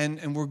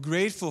 And we're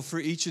grateful for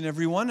each and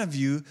every one of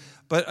you.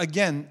 But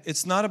again,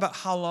 it's not about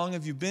how long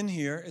have you been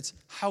here. It's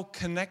how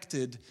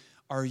connected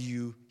are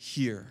you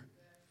here.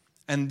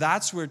 And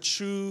that's where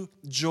true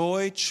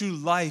joy, true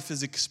life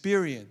is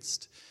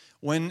experienced.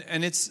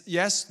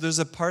 Yes, there's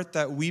a part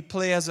that we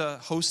play as a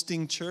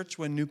hosting church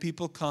when new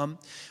people come.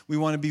 We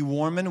want to be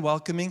warm and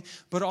welcoming.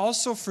 But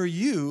also for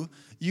you,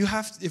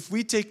 if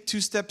we take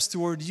 2 steps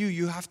toward you,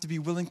 you have to be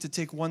willing to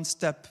take 1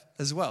 step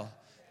as well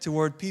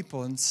toward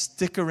people and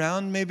stick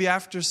around maybe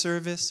after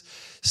service,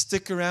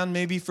 stick around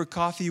maybe for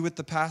coffee with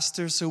the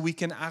pastor so we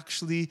can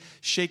actually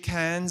shake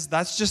hands.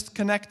 That's just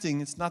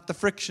connecting. It's not the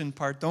friction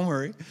part, don't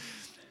worry.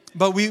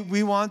 But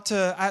we want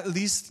to at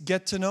least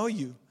get to know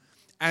you.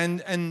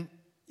 And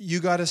you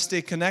got to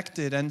stay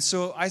connected. And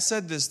so I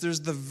said this,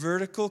 there's the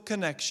vertical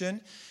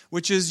connection,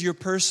 which is your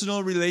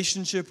personal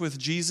relationship with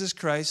Jesus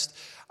Christ.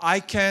 I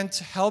can't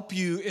help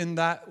you in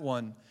that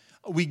one.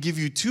 We give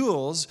you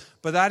tools,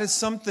 but that is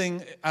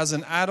something as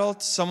an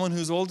adult, someone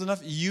who's old enough,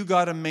 you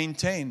got to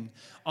maintain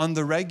on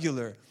the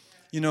regular.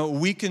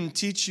 We can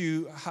teach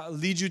you,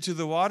 lead you to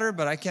the water,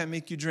 but I can't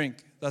make you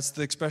drink. That's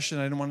the expression.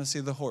 I don't want to say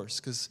the horse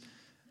because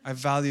I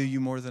value you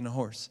more than a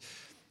horse.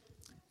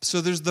 So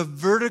there's the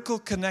vertical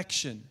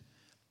connection.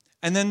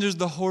 And then there's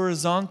the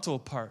horizontal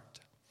part.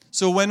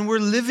 So when we're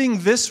living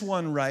this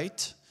one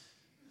right,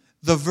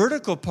 the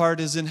vertical part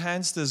is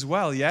enhanced as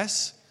well,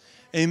 yes?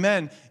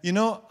 Amen.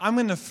 I'm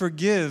going to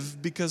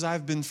forgive because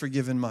I've been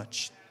forgiven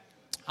much.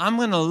 I'm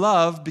going to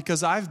love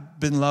because I've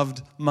been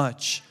loved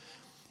much.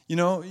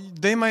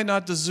 They might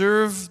not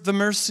deserve the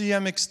mercy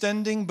I'm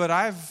extending, but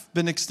I've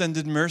been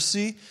extended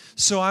mercy,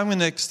 so I'm going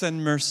to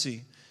extend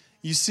mercy.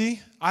 You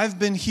see, I've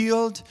been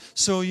healed,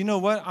 so you know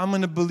what? I'm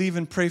going to believe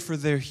and pray for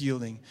their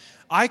healing.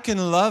 I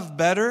can love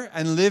better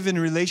and live in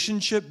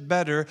relationship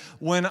better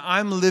when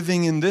I'm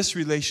living in this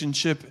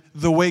relationship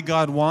the way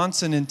God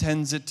wants and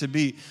intends it to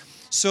be.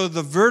 So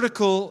the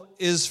vertical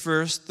is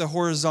first, the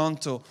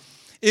horizontal.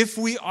 If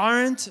we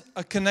aren't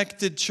a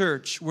connected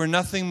church, we're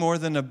nothing more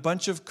than a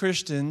bunch of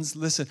Christians,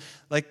 listen,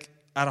 like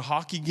at a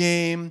hockey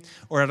game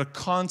or at a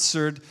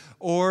concert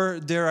or,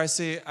 dare I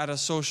say, at a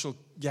social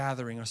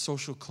gathering, a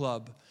social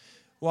club.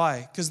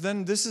 Why? Because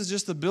then this is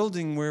just a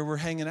building where we're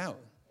hanging out.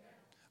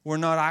 We're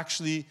not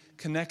actually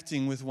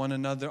connecting with one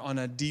another on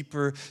a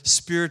deeper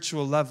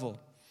spiritual level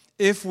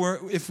if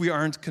we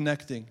aren't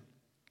connecting.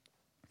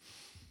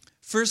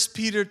 1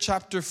 Peter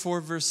chapter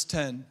 4 verse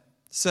 10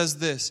 says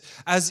this,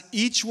 as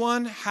each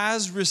one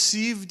has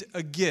received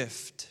a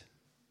gift,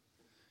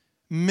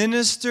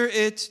 minister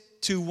it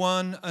to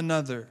one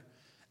another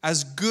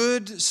as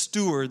good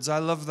stewards, I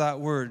love that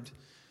word,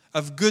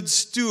 of good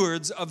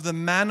stewards of the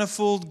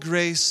manifold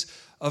grace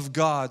of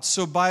God.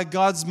 So by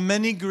God's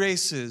many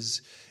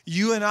graces,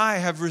 you and I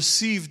have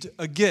received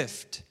a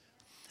gift,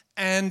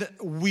 and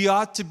we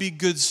ought to be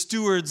good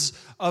stewards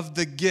of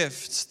the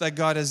gifts that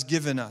God has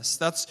given us.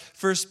 That's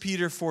 1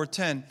 Peter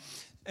 4:10.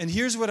 And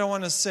here's what I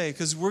want to say,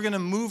 because we're going to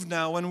move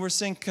now. When we're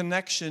saying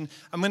connection,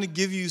 I'm going to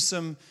give you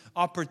some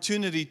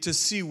opportunity to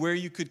see where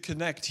you could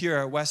connect here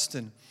at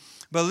Weston.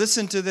 But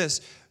listen to this.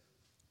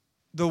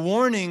 The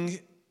warning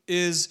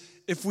is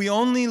if we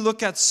only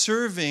look at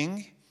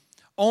serving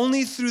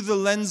only through the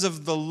lens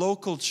of the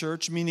local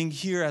church, meaning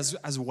here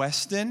as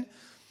Weston,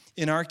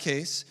 in our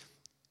case,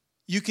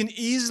 you can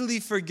easily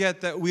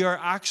forget that we are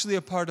actually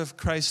a part of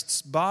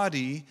Christ's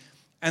body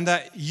and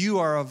that you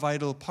are a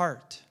vital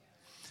part.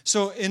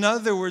 So in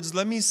other words,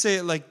 let me say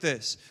it like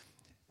this.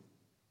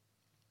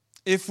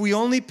 If we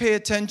only pay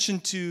attention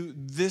to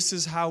this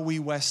is how we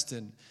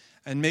Weston,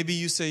 and maybe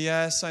you say,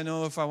 yes, I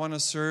know if I want to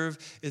serve,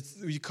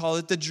 you call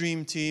it the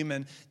dream team.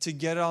 And to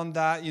get on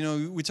that,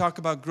 we talk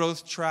about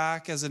growth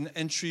track as an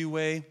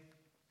entryway.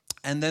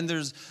 And then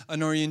there's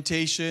an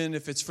orientation.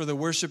 If it's for the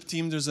worship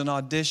team, there's an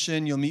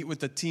audition. You'll meet with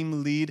the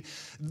team lead.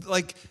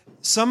 Like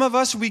some of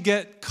us, we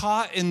get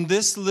caught in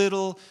this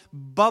little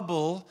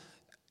bubble.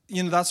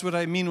 That's what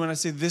I mean when I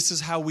say this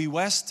is how we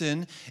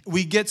Weston.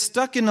 We get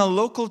stuck in a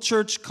local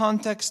church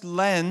context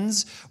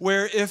lens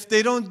where if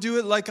they don't do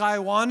it like I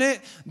want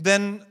it,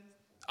 then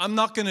I'm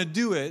not going to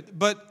do it.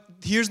 But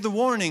here's the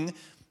warning.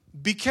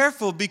 Be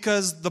careful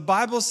because the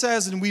Bible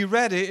says, and we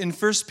read it in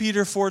 1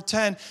 Peter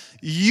 4:10,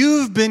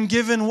 you've been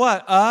given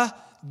what? A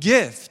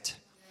gift.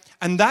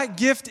 And that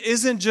gift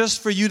isn't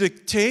just for you to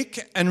take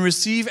and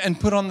receive and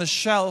put on the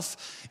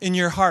shelf in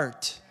your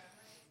heart.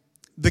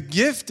 The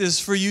gift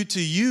is for you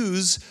to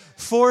use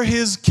for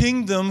His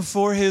kingdom,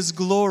 for His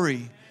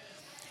glory.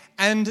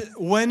 And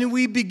when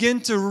we begin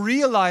to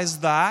realize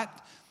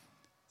that,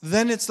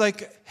 then it's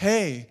like,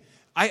 hey,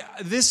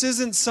 this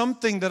isn't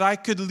something that I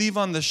could leave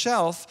on the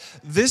shelf.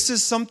 This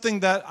is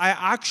something that I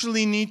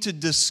actually need to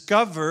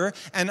discover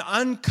and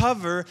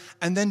uncover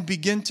and then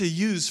begin to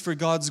use for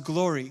God's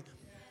glory.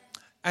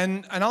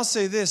 And I'll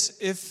say this,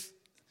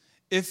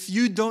 if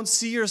you don't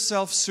see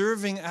yourself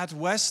serving at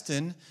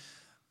Weston,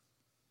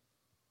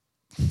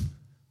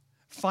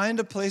 find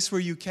a place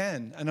where you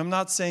can. And I'm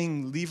not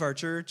saying leave our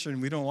church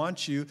and we don't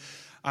want you.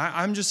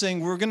 I'm just saying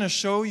we're going to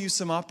show you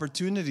some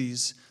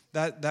opportunities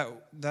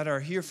that are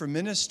here for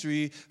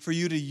ministry, for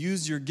you to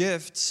use your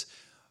gifts.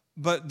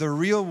 But the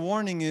real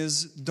warning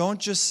is, don't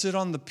just sit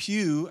on the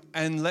pew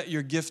and let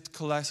your gift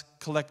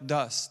collect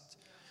dust.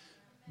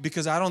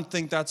 Because I don't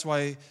think that's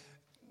why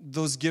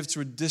those gifts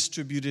were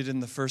distributed in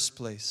the first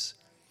place.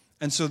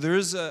 And so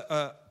there's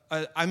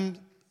I'm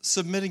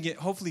submitting it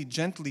hopefully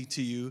gently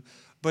to you,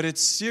 but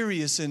it's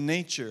serious in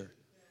nature.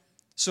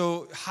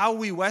 So how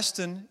we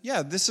Weston,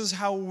 this is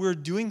how we're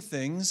doing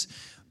things.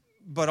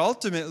 But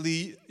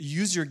ultimately,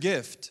 use your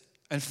gift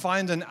and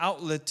find an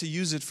outlet to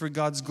use it for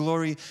God's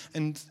glory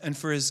and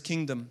for His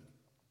kingdom.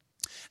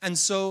 And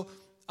so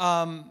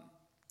I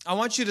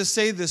want you to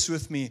say this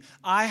with me.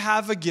 I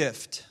have a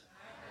gift.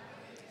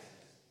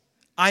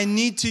 I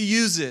need to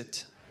use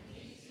it.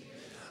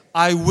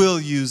 I will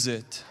use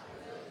it.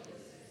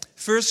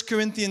 1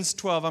 Corinthians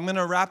 12. I'm going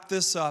to wrap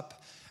this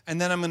up, and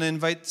then I'm going to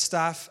invite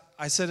staff.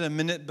 I said a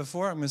minute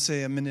before. I'm going to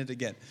say a minute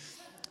again.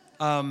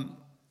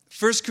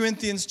 1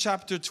 Corinthians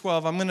chapter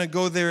 12, I'm going to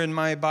go there in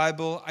my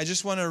Bible. I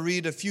just want to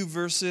read a few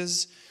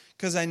verses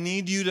because I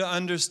need you to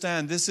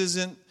understand this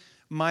isn't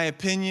my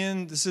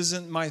opinion. This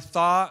isn't my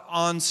thought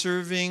on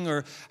serving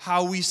or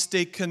how we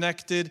stay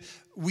connected.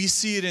 We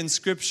see it in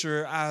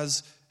Scripture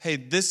as, hey,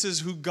 this is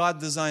who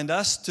God designed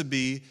us to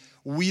be.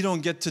 We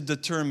don't get to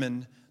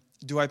determine,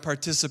 do I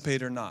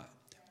participate or not?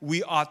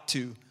 We ought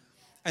to.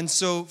 And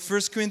so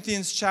 1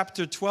 Corinthians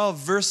chapter 12,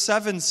 verse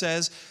 7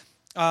 says,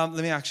 let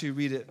me actually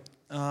read it.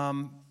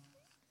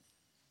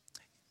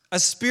 A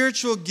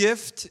spiritual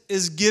gift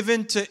is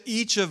given to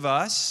each of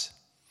us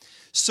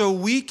so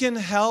we can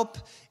help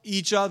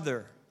each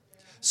other.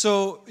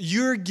 So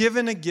you're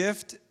given a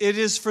gift. It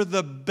is for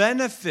the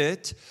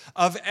benefit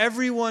of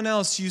everyone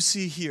else you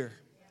see here.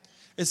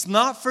 It's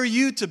not for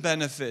you to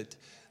benefit.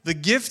 The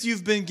gift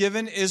you've been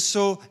given is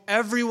so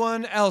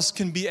everyone else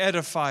can be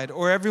edified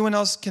or everyone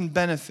else can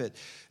benefit.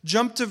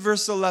 Jump to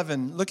verse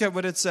 11. Look at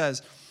what it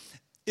says.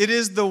 It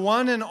is the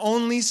one and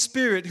only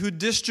Spirit who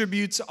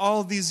distributes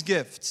all these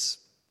gifts.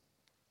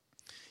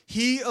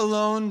 He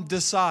alone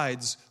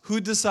decides. Who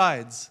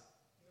decides?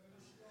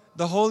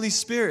 The Holy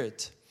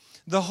Spirit.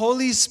 The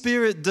Holy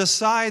Spirit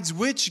decides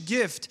which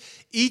gift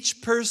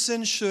each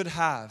person should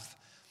have.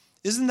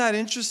 Isn't that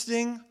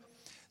interesting?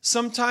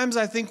 Sometimes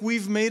I think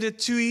we've made it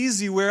too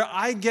easy where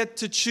I get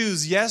to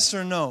choose yes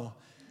or no.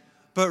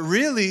 But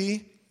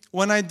really,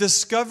 when I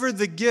discover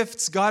the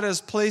gifts God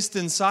has placed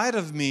inside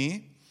of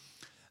me,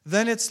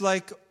 then it's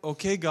like,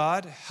 okay,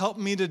 God, help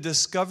me to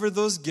discover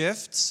those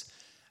gifts.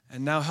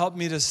 And now help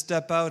me to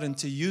step out and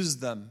to use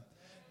them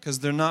because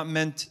they're not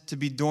meant to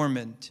be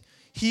dormant.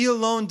 He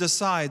alone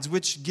decides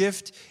which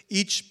gift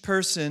each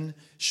person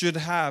should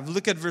have.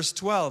 Look at verse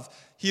 12.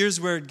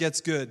 Here's where it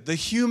gets good. The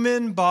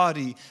human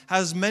body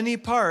has many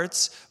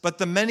parts, but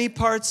the many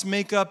parts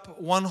make up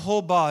one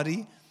whole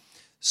body.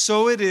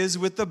 So it is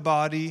with the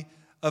body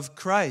of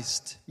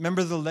Christ.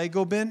 Remember the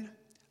Lego bin?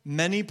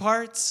 Many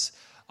parts,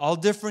 all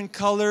different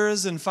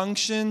colors and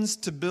functions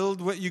to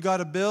build what you got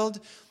to build.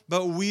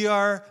 But we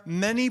are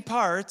many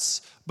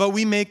parts, but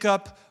we make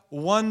up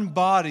one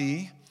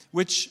body,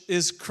 which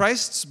is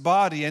Christ's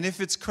body. And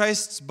if it's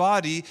Christ's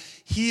body,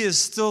 He is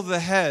still the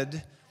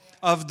head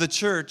of the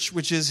church,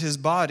 which is His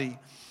body.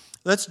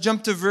 Let's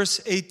jump to verse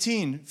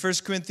 18, 1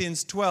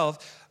 Corinthians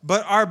 12.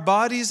 But our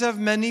bodies have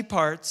many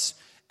parts,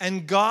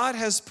 and God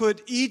has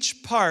put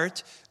each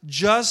part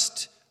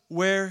just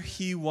where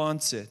He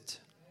wants it.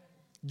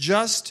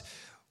 Just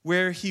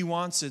where He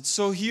wants it.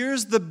 So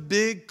here's the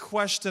big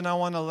question I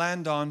want to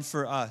land on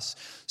for us.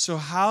 So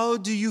how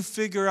do you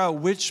figure out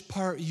which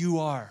part you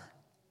are?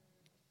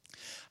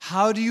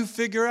 How do you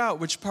figure out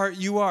which part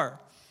you are?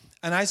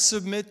 And I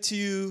submit to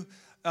you,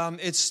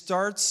 it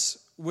starts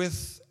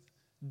with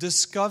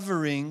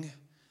discovering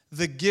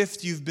the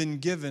gift you've been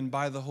given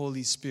by the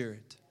Holy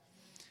Spirit.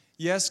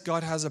 Yes,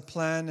 God has a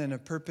plan and a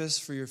purpose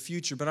for your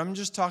future, but I'm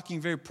just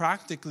talking very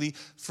practically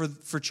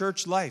for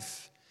church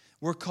life.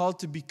 We're called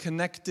to be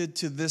connected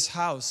to this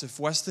house. If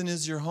Weston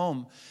is your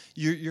home,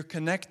 you're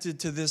connected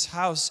to this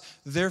house.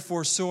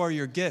 Therefore, so are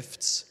your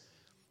gifts.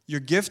 Your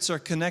gifts are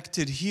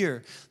connected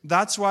here.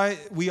 That's why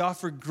we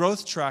offer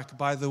Growth Track,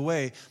 by the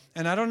way.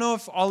 And I don't know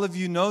if all of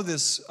you know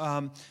this,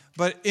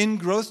 but in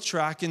Growth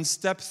Track, in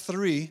step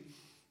 3,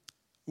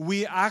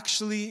 we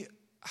actually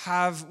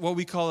have what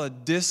we call a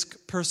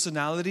DISC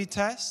personality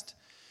test.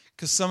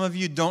 Because some of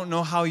you don't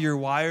know how you're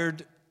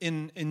wired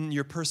in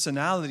your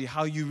personality,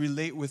 how you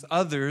relate with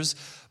others.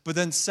 But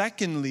then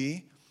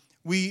secondly,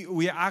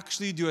 We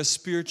actually do a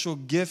spiritual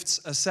gifts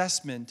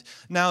assessment.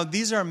 Now,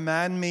 these are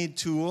man-made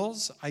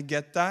tools, I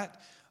get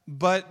that,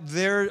 but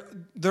they're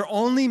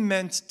only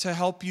meant to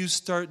help you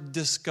start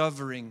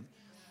discovering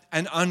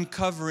and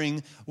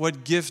uncovering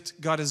what gift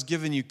God has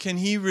given you. Can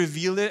He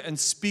reveal it and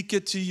speak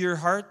it to your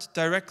heart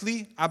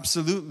directly?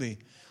 Absolutely.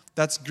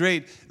 That's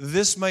great.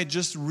 This might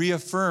just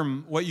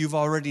reaffirm what you've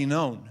already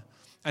known.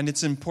 And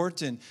it's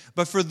important.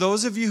 But for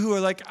those of you who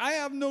are like, I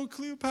have no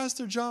clue,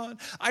 Pastor John.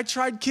 I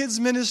tried kids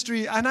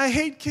ministry and I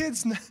hate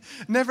kids.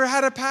 Never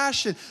had a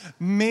passion.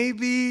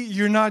 Maybe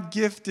you're not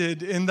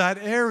gifted in that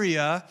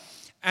area.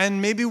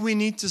 And maybe we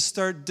need to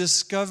start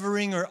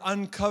discovering or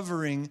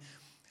uncovering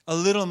a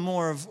little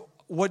more of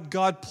what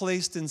God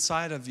placed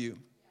inside of you.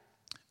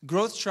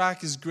 Growth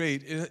Track is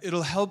great.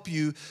 It'll help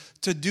you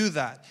to do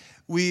that.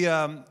 We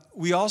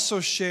also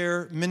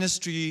share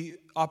ministry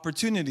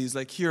opportunities.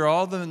 Like, here are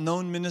all the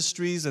known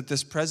ministries at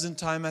this present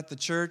time at the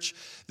church.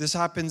 This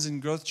happens in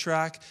Growth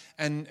Track.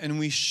 And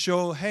we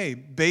show, hey,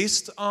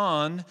 based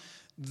on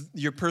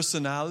your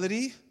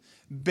personality,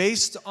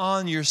 based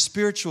on your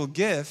spiritual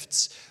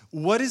gifts,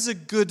 what is a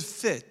good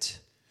fit?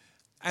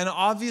 And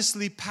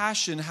obviously,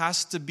 passion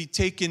has to be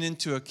taken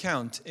into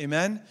account.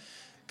 Amen?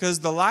 Because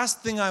the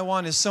last thing I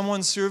want is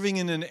someone serving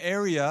in an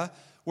area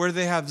where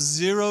they have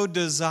zero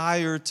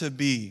desire to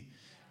be.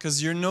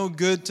 Because you're no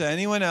good to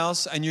anyone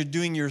else, and you're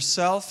doing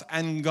yourself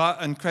and God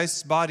and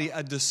Christ's body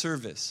a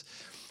disservice.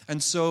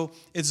 And so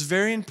it's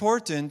very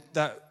important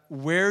that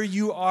where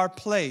you are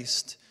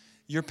placed,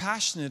 you're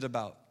passionate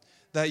about,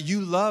 that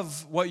you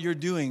love what you're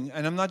doing.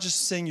 And I'm not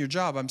just saying your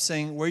job, I'm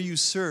saying where you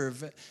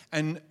serve,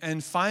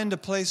 and find a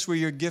place where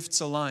your gifts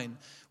align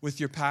with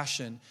your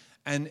passion.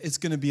 And it's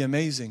going to be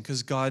amazing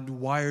because God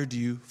wired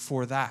you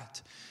for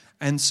that.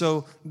 And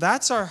so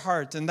that's our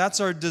heart and that's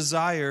our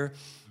desire.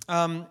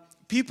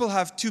 People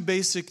have two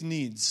basic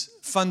needs,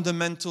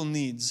 fundamental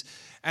needs.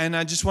 And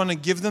I just want to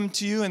give them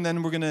to you, and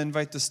then we're going to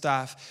invite the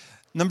staff.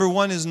 Number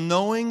one is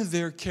knowing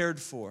they're cared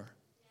for.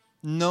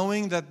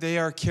 Knowing that they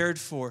are cared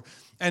for.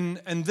 And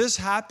this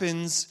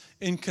happens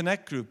in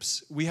connect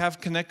groups. We have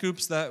connect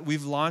groups that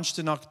we've launched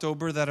in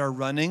October that are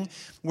running,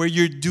 where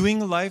you're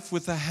doing life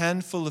with a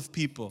handful of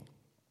people.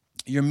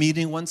 You're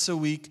meeting once a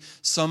week.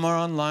 Some are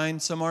online,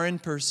 some are in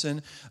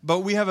person. But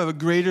we have a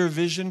greater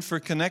vision for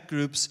connect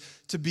groups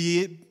to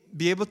be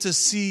able to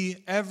see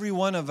every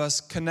one of us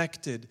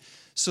connected,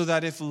 so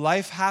that if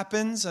life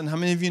happens, and how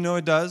many of you know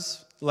it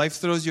does, life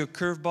throws you a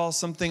curveball,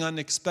 something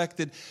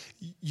unexpected,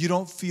 you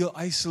don't feel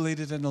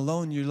isolated and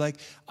alone. You're like,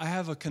 I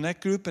have a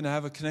connect group, and I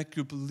have a connect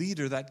group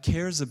leader that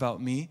cares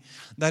about me,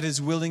 that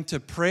is willing to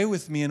pray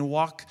with me and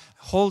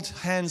hold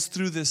hands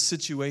through this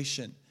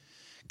situation.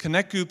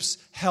 Connect groups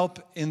help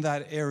in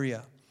that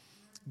area.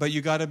 But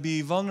you got to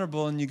be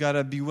vulnerable, and you got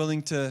to be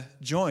willing to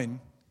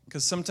join,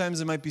 because sometimes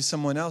it might be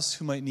someone else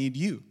who might need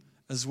you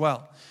as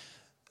well.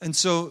 And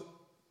so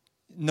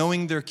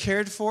knowing they're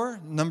cared for,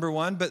 number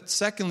one, but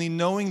secondly,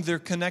 knowing they're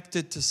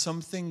connected to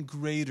something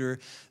greater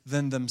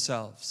than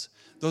themselves.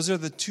 Those are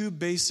the two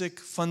basic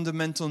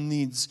fundamental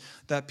needs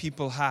that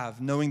people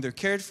have, knowing they're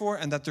cared for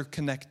and that they're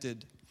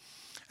connected.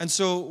 And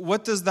so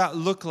what does that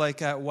look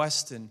like at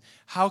Weston?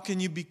 How can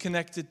you be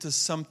connected to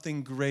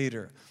something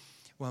greater?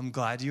 Well, I'm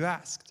glad you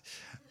asked.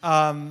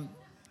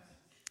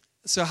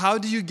 So how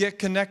do you get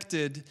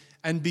connected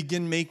and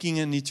begin making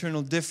an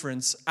eternal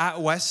difference? At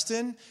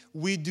Weston,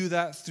 we do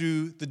that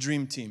through the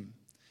Dream Team.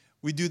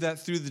 We do that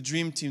through the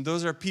Dream Team.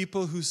 Those are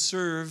people who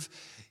serve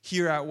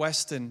here at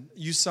Weston.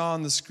 You saw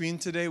on the screen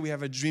today, we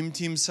have a Dream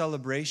Team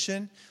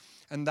celebration.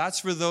 And that's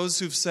for those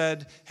who've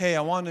said, hey,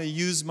 I want to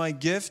use my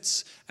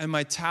gifts and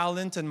my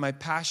talent and my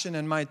passion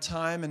and my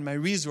time and my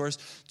resource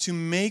to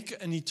make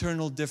an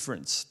eternal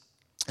difference.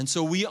 And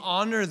so we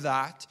honor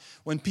that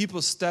when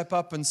people step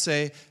up and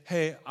say,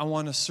 hey, I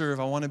want to serve.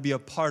 I want to be a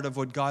part of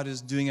what God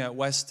is doing at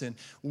Weston.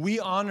 We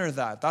honor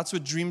that. That's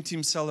what Dream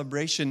Team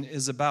Celebration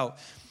is about.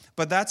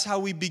 But that's how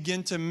we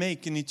begin to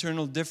make an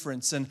eternal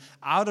difference. And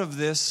out of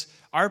this,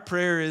 our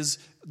prayer is,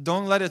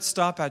 don't let it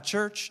stop at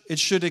church. It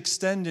should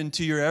extend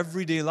into your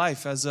everyday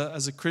life as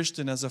a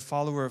Christian, as a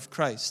follower of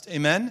Christ.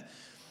 Amen?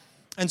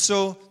 And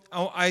so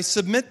I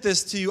submit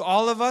this to you.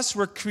 All of us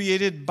were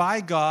created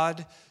by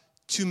God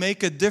to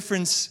make a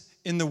difference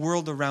in the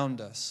world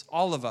around us.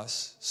 All of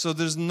us. So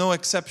there's no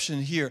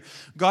exception here.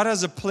 God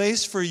has a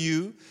place for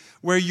you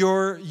where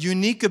your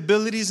unique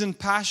abilities and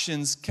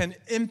passions can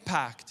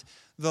impact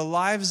the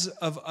lives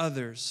of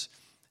others.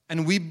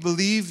 And we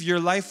believe your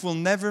life will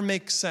never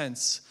make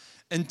sense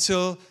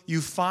until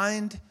you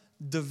find,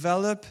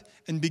 develop,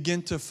 and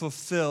begin to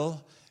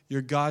fulfill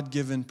your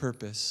God-given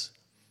purpose.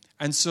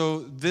 And so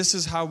this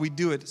is how we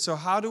do it. So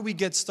how do we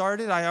get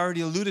started? I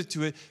already alluded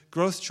to it.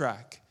 Growth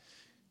Track.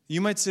 You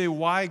might say,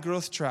 why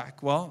Growth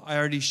Track? Well, I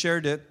already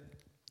shared it.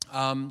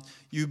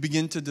 You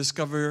begin to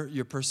discover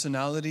your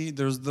personality.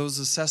 There's those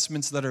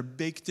assessments that are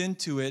baked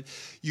into it.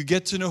 You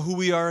get to know who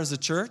we are as a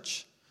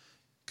church,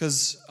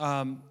 because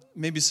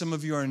maybe some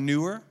of you are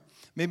newer.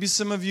 Maybe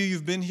some of you,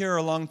 you've been here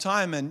a long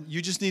time and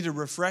you just need a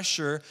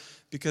refresher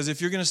Because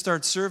if you're going to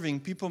start serving,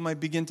 people might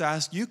begin to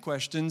ask you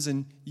questions,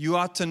 and you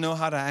ought to know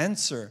how to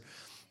answer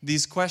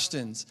these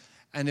questions.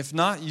 And if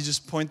not, you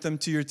just point them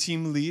to your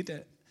team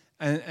lead,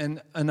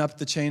 and up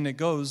the chain it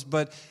goes.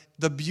 But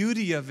the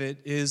beauty of it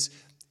is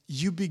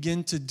you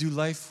begin to do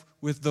life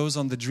with those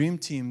on the dream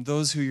team,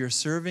 those who you're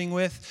serving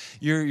with.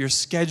 You're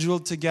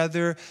scheduled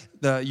together.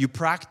 You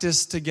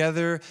practice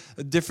together.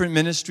 Different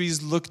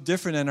ministries look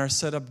different and are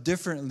set up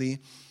differently.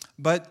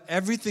 But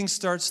everything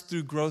starts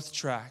through Growth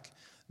Track.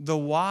 The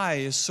why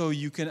is so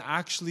you can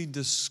actually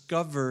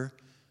discover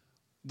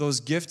those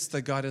gifts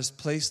that God has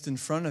placed in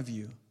front of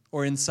you,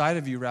 or inside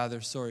of you rather,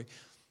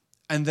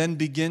 and then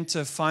begin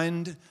to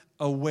find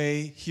a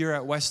way here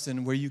at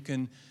Weston where you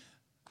can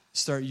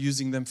start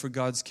using them for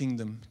God's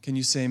kingdom. Can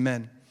you say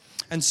amen?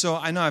 And so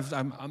I know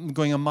I'm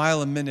going a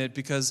mile a minute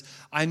because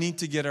I need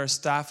to get our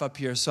staff up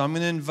here. So I'm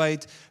going to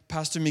invite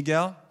Pastor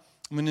Miguel.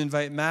 I'm going to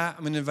invite Matt.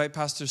 I'm going to invite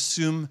Pastor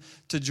Sum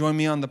to join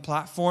me on the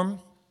platform,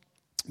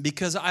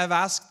 because I've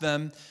asked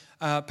them,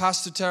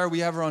 Pastor Tara, we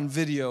have her on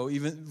video,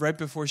 even right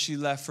before she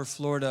left for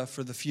Florida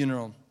for the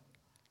funeral.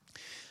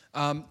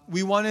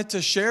 We wanted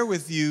to share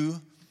with you,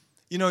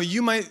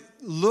 you might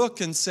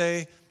look and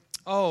say,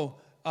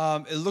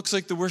 it looks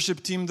like the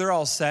worship team, they're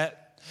all set.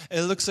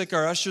 It looks like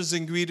our ushers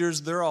and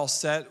greeters, they're all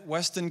set.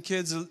 Weston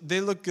kids,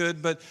 they look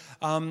good, but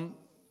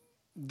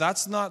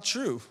that's not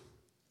true.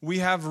 We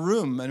have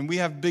room, and we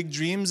have big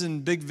dreams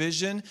and big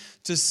vision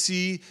to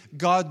see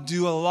God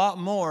do a lot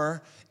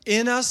more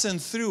in us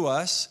and through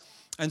us.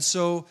 And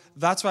so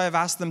that's why I've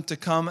asked them to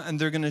come, and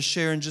they're going to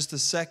share in just a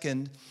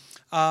second.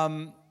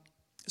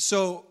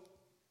 So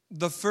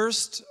the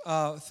first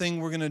thing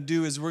we're going to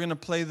do is we're going to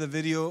play the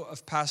video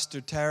of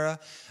Pastor Tara.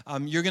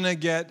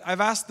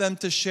 I've asked them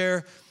to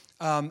share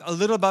a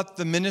little about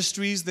the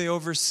ministries they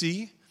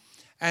oversee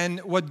and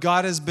what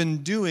God has been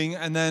doing,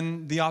 and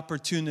then the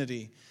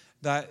opportunity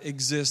that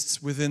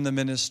exists within the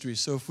ministry.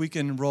 So if we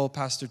can roll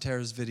Pastor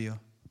Tara's video.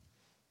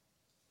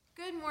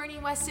 Good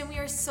morning, Weston. We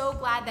are so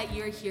glad that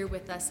you're here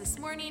with us this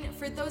morning.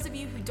 For those of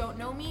you who don't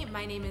know me,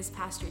 my name is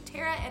Pastor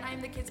Tara, and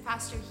I'm the kids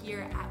pastor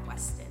here at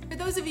Weston. For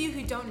those of you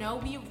who don't know,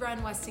 we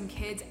run Weston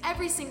Kids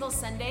every single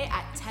Sunday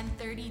at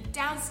 10:30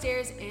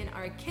 downstairs in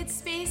our kids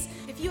space.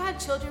 If you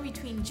have children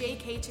between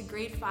JK to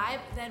grade 5,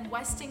 then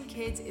Weston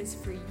Kids is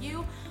for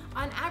you.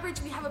 On average,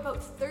 we have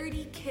about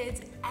 30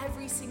 kids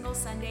every single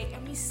Sunday,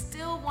 and we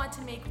still want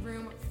to make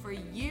room for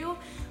you.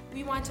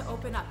 We want to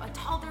open up a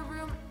toddler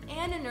room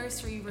and a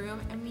nursery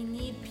room, and we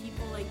need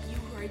people like you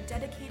who are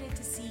dedicated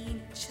to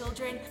seeing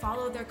children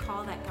follow their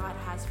call that God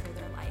has for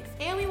their life.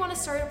 And we want to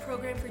start a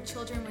program for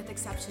children with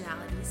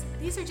exceptionalities.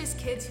 These are just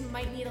kids who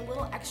might need a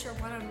little extra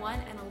one-on-one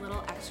and a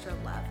little extra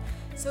love.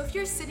 So if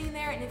you're sitting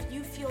there and if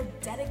you feel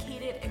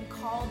dedicated and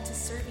called to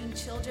serving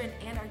children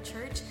and our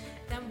church,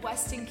 then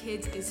Weston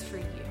Kids is for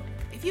you.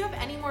 If you have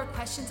any more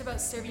questions about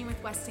serving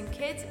with Weston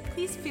Kids,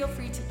 please feel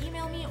free to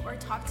email me or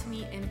talk to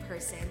me in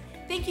person.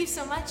 Thank you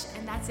so much,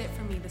 and that's it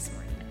for me this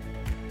morning.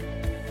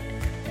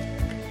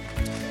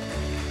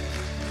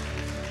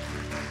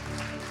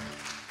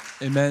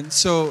 Amen.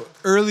 So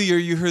earlier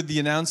you heard the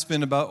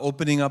announcement about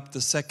opening up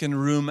the second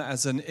room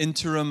as an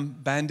interim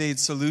Band-Aid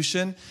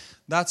solution.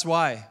 That's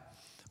why.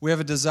 We have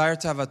a desire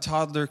to have a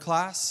toddler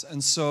class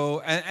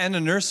and a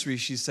nursery,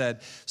 she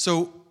said.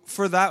 So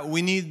for that,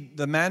 we need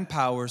the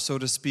manpower, so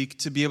to speak,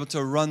 to be able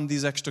to run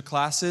these extra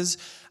classes.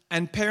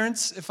 And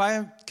parents, if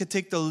I could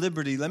take the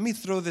liberty, let me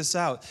throw this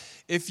out.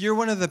 If you're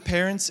one of the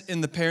parents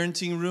in the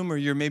parenting room, or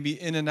you're maybe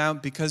in and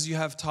out because you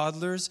have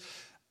toddlers,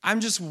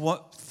 I'm just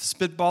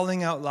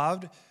spitballing out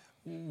loud.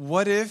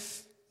 What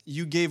if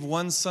you gave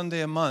one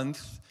Sunday a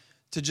month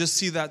to just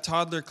see that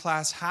toddler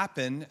class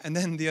happen, and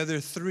then the other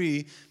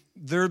 3,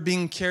 they're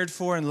being cared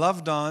for and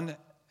loved on,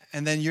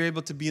 and then you're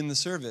able to be in the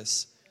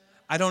service?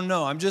 I don't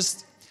know. I'm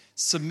just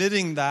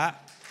submitting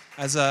that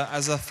as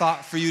a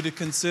thought for you to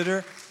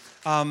consider.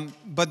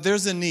 But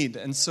there's a need.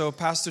 And so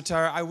Pastor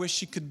Tara, I wish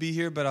she could be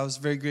here, but I was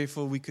very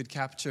grateful we could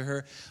capture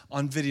her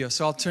on video.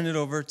 So I'll turn it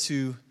over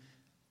to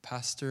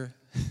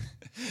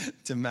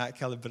to Matt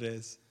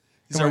Calabrese.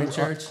 Good morning,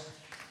 church.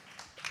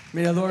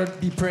 May the Lord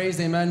be praised,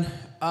 amen.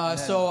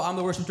 So I'm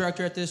the worship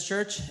director at this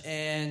church,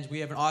 and we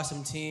have an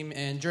awesome team.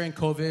 And during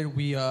COVID,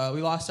 we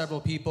lost several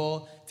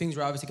people. Things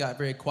were obviously got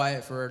very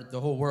quiet for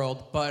the whole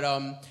world. But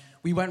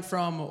we went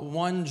from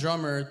 1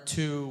 drummer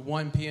to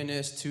 1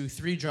 pianist to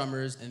 3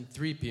 drummers and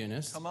 3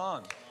 pianists. Come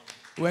on.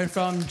 We went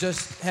from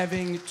just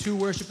having 2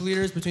 worship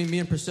leaders between me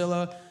and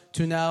Priscilla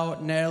to now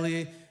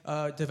Natalie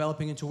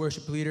developing into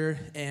worship leader.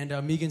 And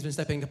Megan's been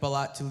stepping up a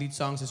lot to lead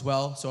songs as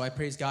well. So I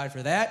praise God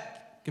for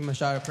that. Give him a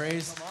shout of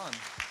praise. Come on.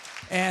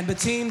 And the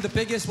team,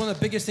 one of the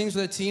biggest things for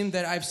the team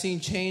that I've seen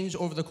change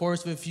over the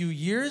course of a few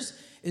years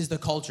is the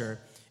culture.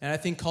 And I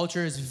think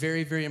culture is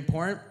very, very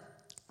important.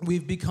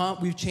 We've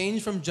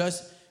changed from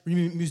just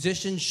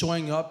musicians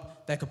showing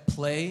up that could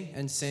play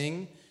and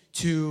sing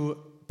to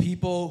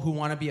people who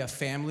want to be a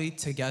family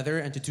together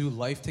and to do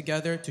life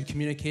together, to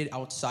communicate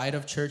outside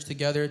of church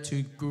together,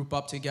 to group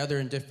up together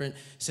in different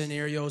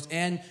scenarios,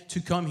 and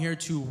to come here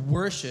to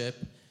worship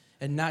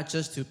and not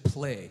just to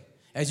play.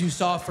 As you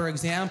saw, for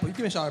example, you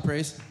give me a shout of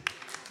praise.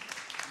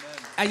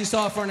 As you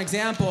saw, for an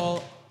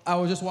example, I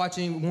was just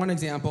watching one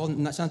example,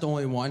 not the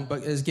only one,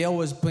 but as Gail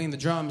was playing the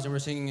drums and we're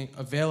singing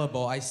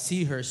Available, I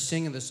see her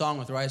singing the song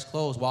with her eyes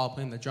closed while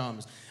playing the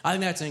drums. I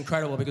think that's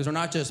incredible because we're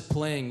not just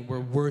playing,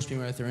 we're worshiping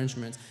with our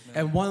instruments.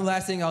 Yeah. And one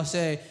last thing I'll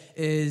say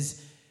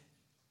is,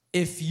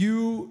 if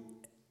you,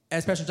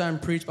 as Pastor John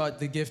preached about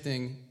the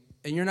gifting,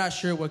 and you're not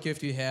sure what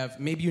gift you have,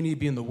 maybe you need to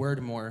be in the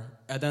Word more,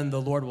 and then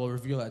the Lord will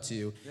reveal that to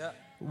you. Yeah.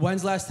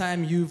 When's the last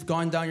time you've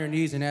gone down your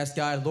knees and asked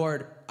God,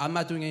 Lord, I'm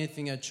not doing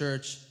anything at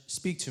church,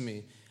 speak to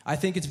me. I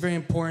think it's very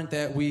important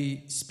that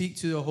we speak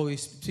to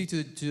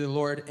the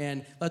Lord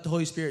and let the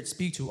Holy Spirit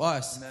speak to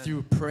us Amen.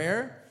 Through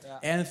prayer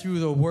and through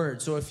the Word.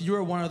 So if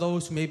you're one of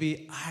those who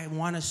maybe, I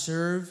want to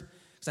serve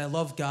because I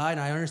love God and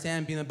I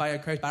understand being the body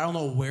of Christ, but I don't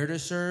know where to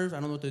serve,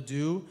 I don't know what to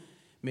do,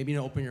 maybe you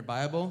know, open your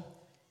Bible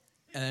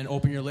and then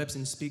open your lips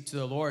and speak to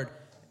the Lord.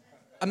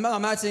 I'm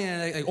not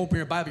saying like open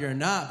your Bible, you're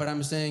not, but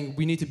I'm saying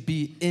we need to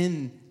be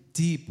in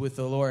deep with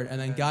the Lord, and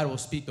then God will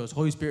speak those.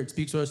 Holy Spirit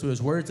speaks to us through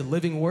His Word. It's a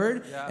living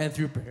Word, and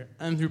through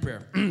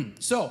prayer.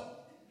 So,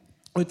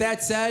 with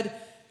that said,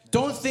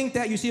 don't think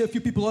that you see a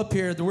few people up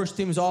here, the worship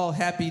team is all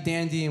happy,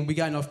 dandy, and we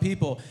got enough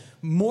people.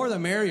 More the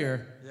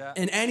merrier. Yeah.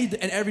 In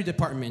every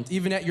department,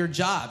 even at your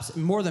jobs,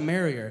 more the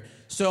merrier.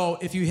 So,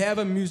 if you have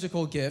a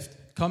musical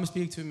gift, come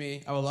speak to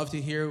me. I would love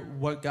to hear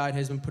what God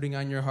has been putting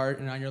on your heart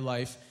and on your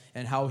life,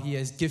 and how He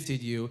has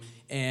gifted you.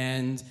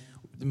 And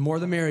the more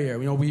the merrier.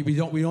 You know, we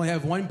don't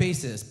have one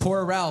basis.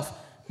 Poor Ralph.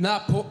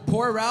 Not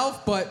poor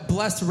Ralph, but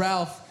blessed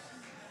Ralph.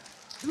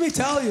 Let me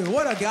tell you,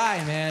 what a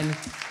guy, man.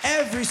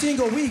 Every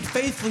single week,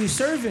 faithfully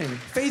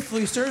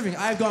serving.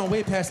 I've gone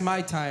way past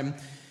my time.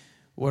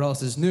 What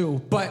else is new?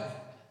 But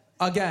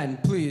again,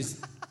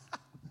 please,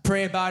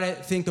 pray about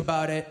it, think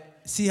about it,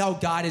 see how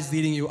God is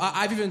leading you.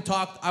 I've even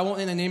talked, I won't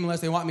name the name unless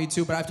they want me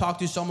to, but I've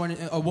talked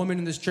to a woman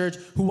in this church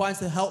who wants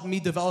to help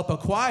me develop a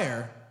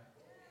choir.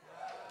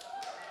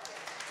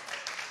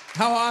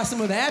 How awesome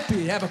would that be,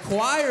 to have a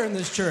choir in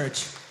this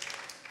church?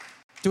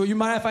 Do you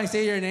mind if I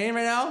say your name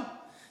right now?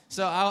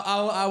 So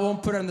I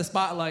won't put it on the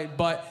spotlight,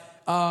 but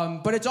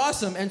it's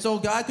awesome. And so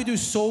God could do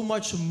so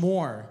much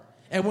more.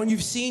 And when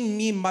you've seen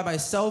me by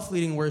myself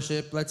leading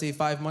worship, let's say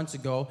 5 months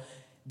ago,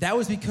 that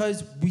was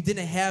because we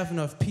didn't have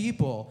enough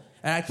people.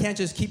 And I can't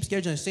just keep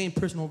scheduling the same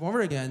person over and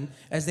over again,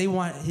 as they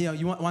want,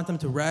 you want them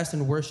to rest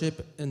and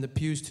worship in the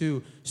pews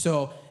too.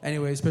 So,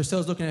 anyways,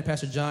 Priscilla's looking at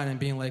Pastor John and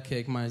being like,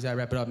 "Hey, come on, you gotta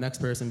wrap it up. Next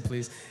person,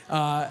 please."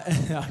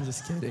 I'm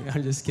just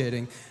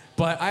kidding.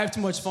 But I have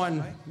too much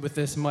fun with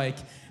this mic.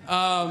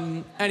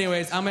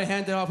 Anyways, I'm gonna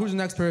hand it off. Who's the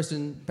next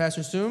person?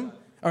 Pastor Soom?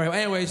 All right.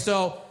 Anyway,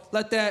 so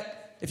let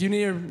that. If you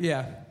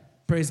need,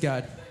 praise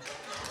God.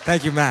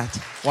 Thank you, Matt.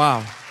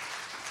 Wow.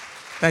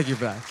 Thank you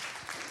for that.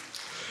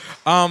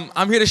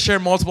 I'm here to share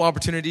multiple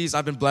opportunities.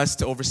 I've been blessed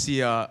to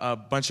oversee a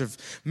bunch of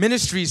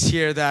ministries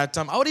here that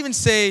I would even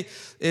say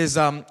is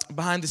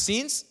behind the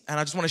scenes, and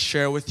I just want to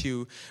share with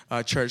you,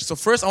 church. So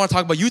first, I want to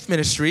talk about youth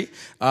ministry.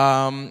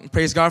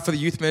 Praise God for the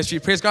youth ministry.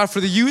 Praise God for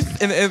the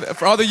youth, and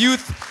for all the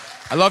youth.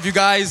 I love you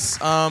guys.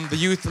 The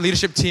youth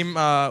leadership team.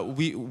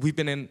 We've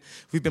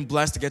been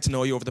blessed to get to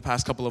know you over the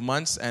past couple of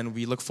months, and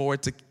we look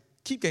forward to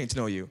keep getting to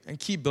know you and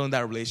keep building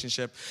that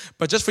relationship.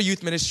 But just for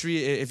youth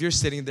ministry, if you're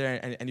sitting there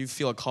and you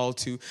feel a call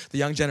to the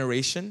young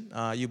generation,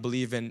 you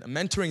believe in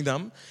mentoring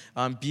them,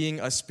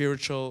 being a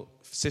spiritual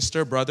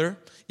sister, brother,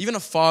 even a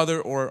father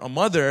or a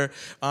mother,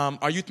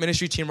 our youth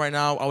ministry team right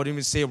now, I would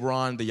even say we're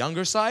on the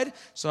younger side.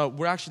 So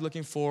we're actually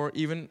looking for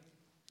even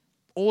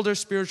older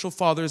spiritual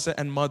fathers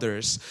and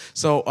mothers.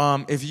 So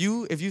if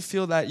you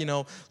feel that,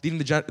 leading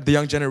the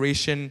young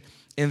generation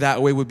in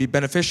that way would be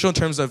beneficial in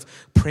terms of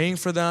praying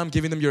for them,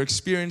 giving them your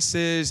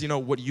experiences,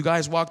 what you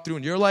guys walked through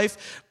in your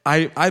life,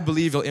 I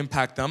believe it'll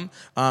impact them.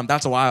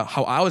 That's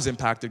how I was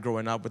impacted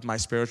growing up with my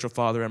spiritual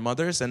father and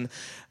mothers. And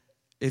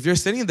if you're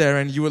sitting there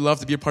and you would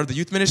love to be a part of the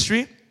youth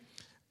ministry,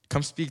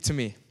 come speak to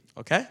me,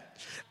 okay?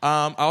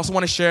 I also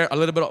want to share a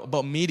little bit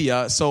about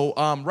media. So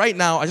right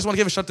now, I just want to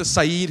give a shout out to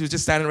Saeed, who's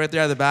just standing right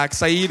there at the back.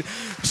 Saeed.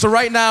 So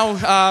right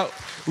now,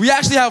 we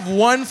actually have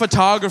one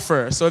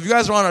photographer. So if you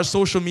guys are on our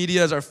social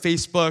medias, our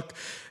Facebook,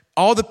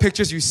 all the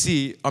pictures you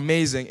see,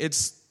 amazing.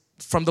 It's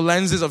from the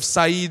lenses of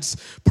Saeed's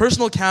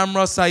personal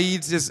camera.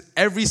 Saeed's is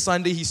every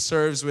Sunday he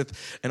serves with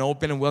an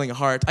open and willing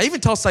heart. I even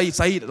tell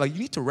Saeed, like, you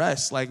need to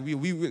rest. Like, we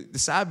the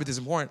Sabbath is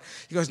important.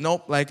 He goes,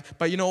 nope. Like,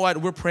 but you know what?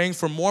 We're praying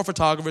for more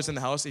photographers in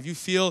the house. If you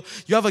feel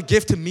you have a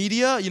gift to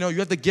media, you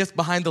have the gift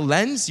behind the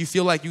lens. You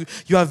feel like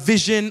you have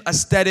vision,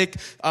 aesthetic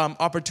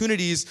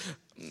opportunities.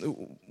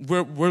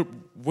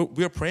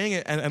 We're praying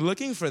and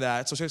looking for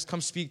that. So just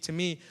come speak to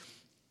me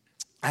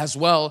as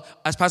well.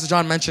 As Pastor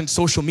John mentioned,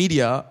 social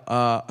media,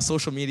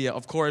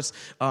 of course,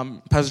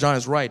 Pastor John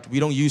is right. We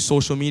don't use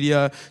social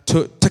media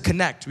to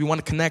connect. We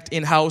want to connect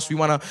in-house. We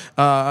want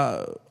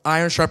to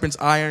iron sharpens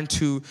iron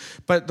too.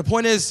 But the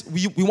point is,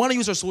 we want to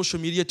use our social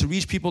media to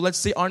reach people, let's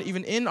say, aren't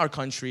even in our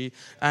country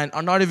and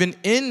are not even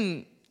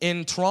in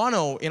in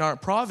Toronto, in our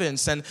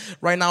province. And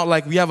right now,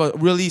 like, we have a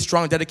really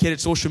strong, dedicated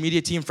social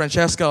media team.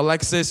 Francesca,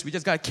 Alexis, we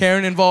just got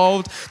Karen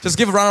involved. Just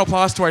give a round of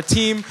applause to our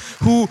team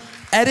who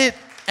edit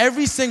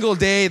every single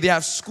day. They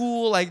have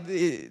school, like,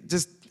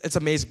 it's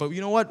amazing. But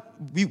you know what?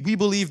 We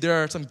believe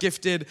there are some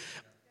gifted,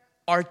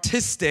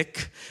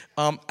 artistic,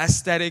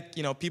 aesthetic,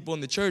 people in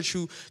the church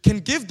who can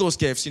give those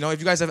gifts. If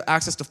you guys have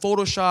access to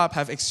Photoshop,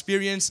 have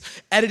experience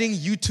editing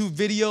YouTube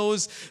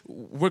videos,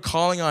 we're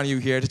calling on you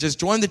here to just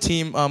join the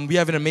team. We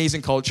have an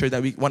amazing culture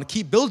that we want to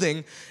keep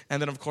building.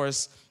 And then, of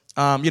course,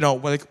 when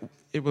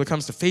it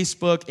comes to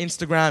Facebook,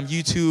 Instagram,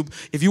 YouTube,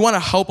 if you want to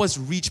help us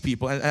reach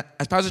people, and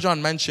as Pastor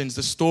John mentions,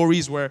 the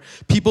stories where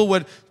people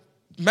would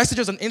message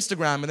us on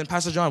Instagram, and then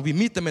Pastor John, we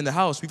meet them in the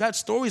house. We've had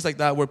stories like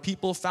that where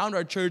people found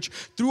our church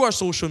through our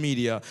social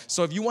media.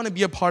 So if you want to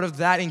be a part of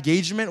that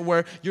engagement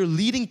where you're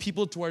leading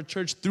people to our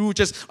church through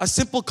just a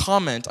simple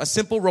comment, a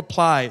simple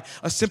reply,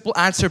 a simple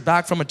answer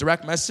back from a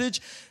direct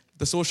message,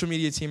 the social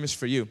media team is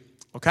for you.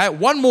 Okay,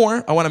 one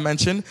more I want to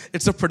mention.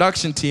 It's the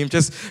production team.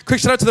 Just quick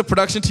shout out to the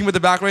production team with the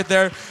back right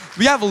there.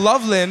 We have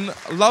Lovelyn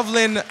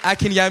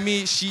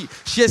Akinyemi.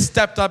 She has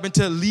stepped up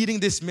into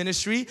leading this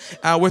ministry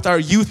with our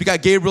youth. We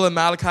got Gabriel and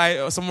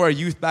Malachi, some of our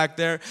youth back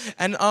there.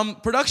 And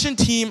production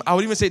team, I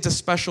would even say it's a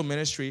special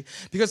ministry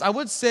because I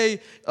would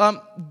say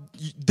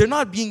they're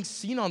not being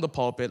seen on the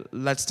pulpit,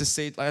 let's just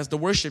say, as the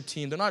worship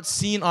team. They're not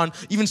seen on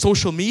even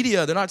social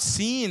media. They're not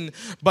seen,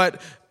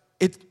 but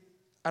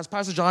as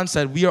Pastor John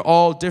said, we are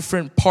all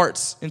different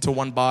parts into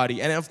one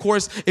body. And of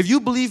course, if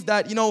you believe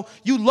that,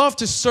 you love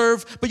to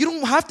serve, but you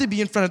don't have to be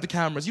in front of the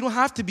cameras. You don't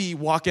have to be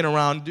walking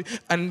around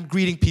and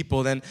greeting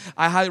people. Then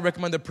I highly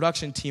recommend the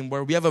production team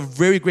where we have a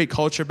very great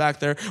culture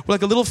back there. We're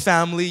like a little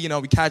family,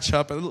 we catch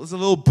up. There's a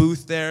little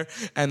booth there.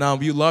 And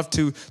we love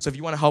to, so if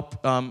you want to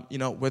help,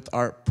 with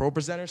our Pro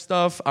Presenter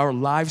stuff, our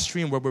live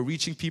stream where we're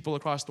reaching people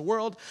across the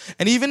world,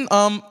 and even,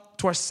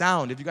 to our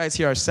sound. If you guys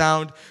hear our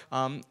sound,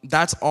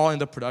 that's all in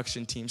the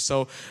production team.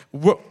 So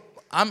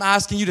I'm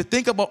asking you to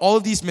think about all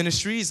of these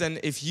ministries,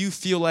 and if you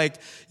feel like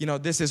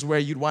this is where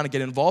you'd want to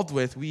get involved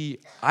with,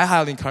 I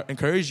highly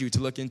encourage you to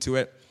look into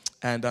it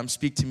and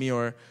speak to me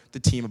or the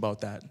team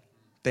about that.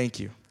 Thank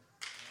you.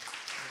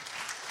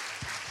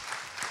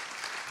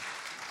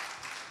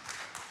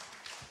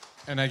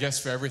 And I guess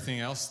for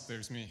everything else,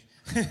 there's me.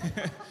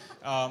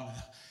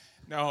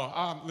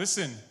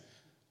 Listen,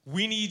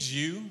 we need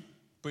you,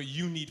 but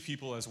you need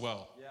people as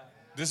well. Yeah.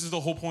 This is the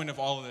whole point of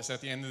all of this at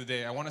the end of the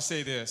day. I want to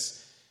say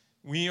this.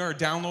 We are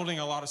downloading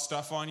a lot of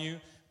stuff on you,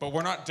 but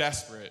we're not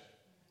desperate.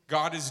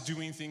 God is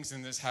doing things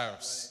in this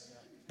house. Right.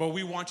 Yeah. But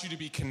we want you to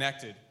be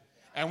connected.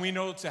 And we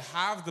know to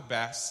have the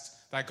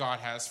best that God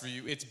has for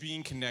you, it's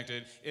being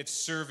connected, it's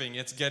serving,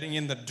 it's getting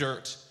in the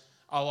dirt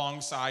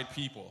alongside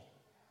people.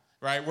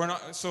 Right?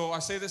 So I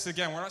say this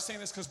again, we're not saying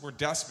this because we're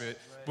desperate,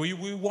 right. But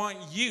we want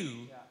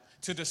you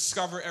to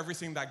discover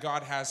everything that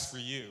God has for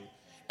you.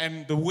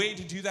 And the way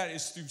to do that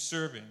is through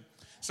serving.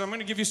 So I'm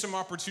going to give you some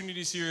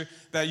opportunities here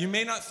that you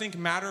may not think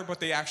matter, but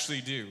they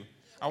actually do.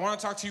 I want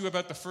to talk to you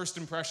about the First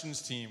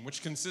Impressions team,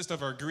 which consists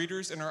of our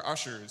greeters and our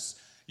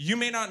ushers. You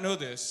may not know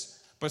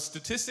this, but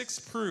statistics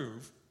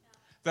prove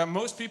that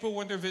most people,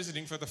 when they're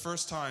visiting for the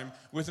first time,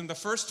 within the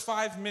first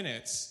 5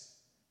 minutes,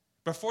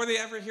 before they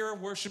ever hear a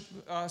worship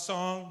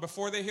song,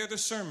 before they hear the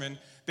sermon,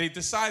 they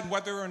decide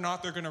whether or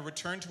not they're going to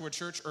return to a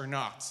church or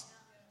not.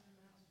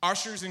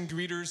 Ushers and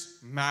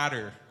greeters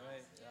matter.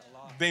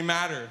 They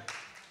matter.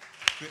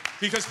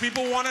 Because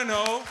people want to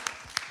know,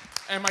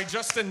 am I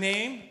just a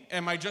name?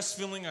 Am I just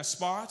filling a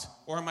spot?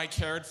 Or am I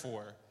cared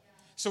for?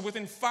 So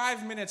within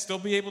 5 minutes, they'll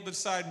be able to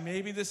decide,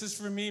 maybe this is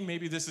for me,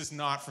 maybe this is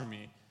not for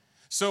me.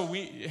 So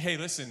hey,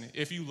 listen,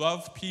 if you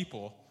love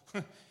people,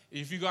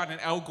 if you got an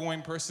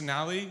outgoing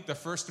personality, the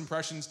First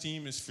Impressions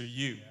team is for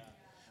you.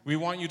 We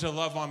want you to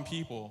love on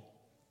people.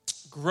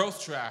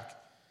 Growth track.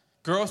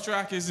 Growth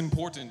track is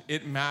important.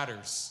 It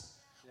matters.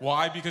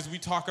 Why? Because we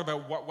talk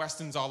about what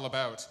Weston's all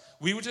about.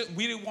 We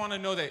want to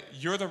know that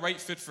you're the right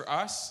fit for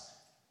us,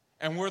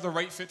 and we're the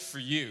right fit for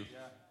you. Yeah.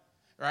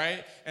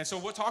 Right? And so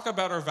we'll talk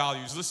about our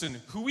values.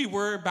 Listen, who we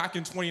were back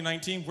in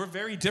 2019, we're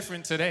very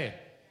different today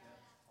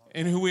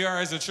in who we are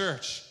as a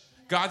church.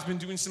 God's been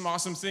doing some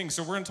awesome things.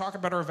 So we're going to talk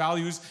about our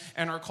values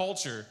and our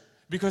culture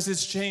because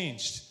it's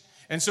changed.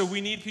 And so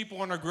we need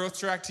people on our growth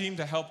track team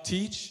to help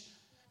teach,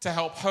 to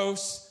help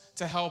host,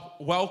 to help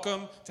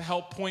welcome, to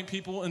help point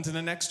people into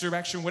the next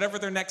direction, whatever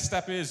their next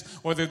step is,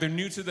 whether they're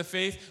new to the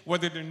faith,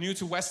 whether they're new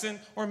to Weston,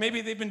 or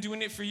maybe they've been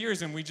doing it for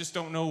years and we just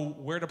don't know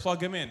where to plug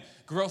them in.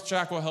 Growth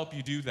Track will help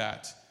you do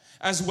that.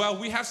 As well,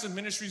 we have some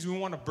ministries we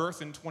want to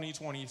birth in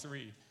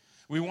 2023.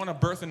 We want to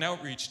birth an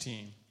outreach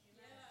team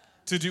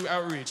to do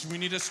outreach. We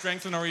need to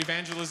strengthen our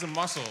evangelism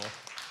muscle.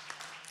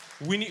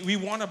 We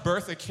want to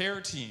birth a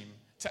care team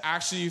to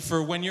actually,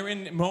 for when you're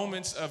in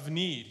moments of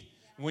need,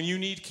 when you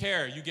need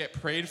care, you get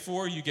prayed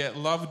for, you get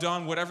loved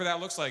on, whatever that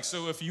looks like.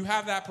 So if you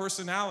have that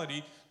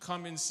personality,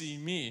 come and see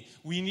me.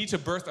 We need to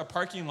birth a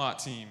parking lot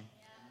team.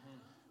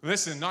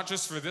 Listen, not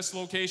just for this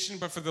location,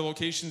 but for the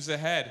locations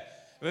ahead.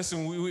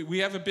 Listen, we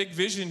have a big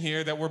vision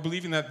here that we're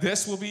believing that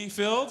this will be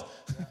filled.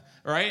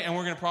 all right? And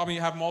we're going to probably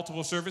have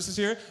multiple services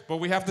here, but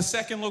we have the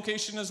second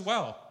location as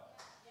well.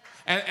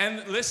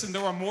 And listen,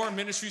 there are more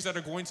ministries that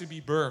are going to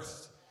be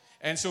birthed.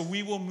 And so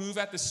we will move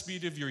at the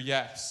speed of your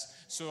yes.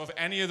 So if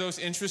any of those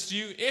interest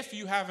you, if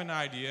you have an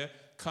idea,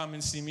 come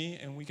and see me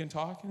and we can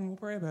talk and we'll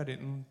pray about it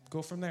and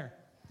go from there.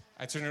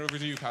 I turn it over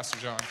to you, Pastor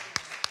John.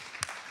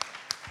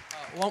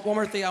 One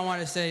more thing I want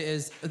to say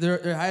is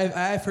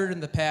I've heard in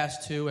the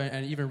past too,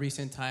 and even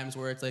recent times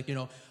where it's like,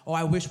 oh,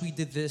 I wish we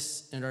did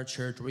this in our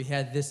church, or we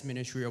had this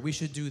ministry, or we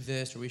should do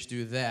this, or we should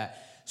do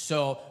that.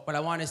 So what I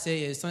want to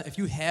say is, if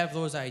you have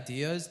those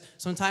ideas,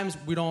 sometimes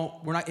we're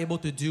not able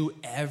to do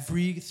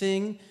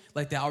everything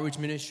like the outreach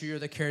ministry or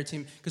the care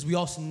team, because we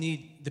also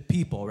need the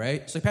people,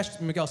 right? So like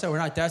Pastor Miguel said, we're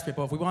not desperate,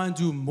 but if we want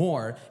to do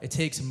more, it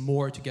takes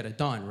more to get it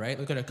done, right?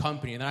 Look at a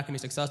company, they're not going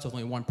to be successful with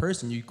only one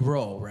person, you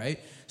grow, right?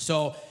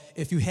 So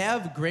if you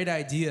have great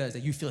ideas that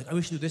you feel like, oh,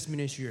 we should do this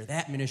ministry or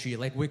that ministry,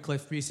 like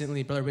Wycliffe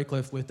recently, Brother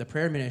Wycliffe with the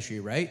prayer ministry,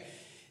 right?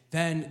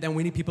 Then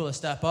we need people to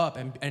step up.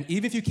 And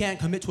even if you can't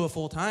commit to a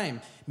full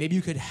time, maybe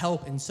you could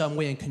help in some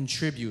way and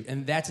contribute.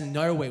 And that's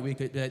another way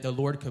the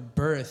Lord could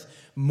birth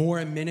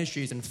more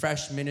ministries and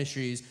fresh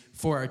ministries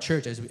for our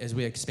church as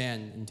we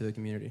expand into the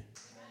community.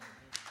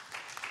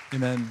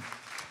 Amen.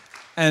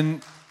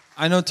 And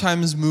I know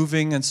time is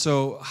moving, and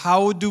so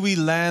how do we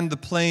land the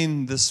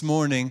plane this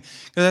morning?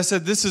 Because I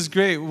said, this is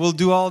great. We'll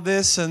do all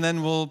this, and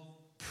then we'll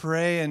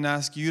pray and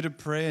ask you to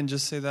pray and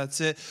just say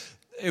that's it.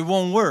 It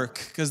won't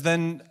work, because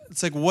then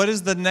it's like, what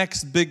is the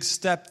next big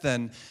step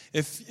then?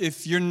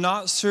 If you're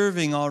not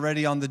serving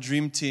already on the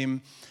Dream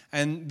Team,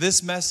 and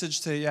this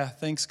message to,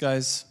 thanks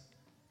guys,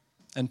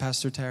 and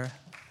Pastor Tara.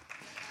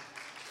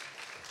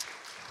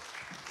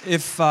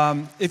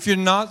 If you're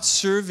not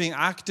serving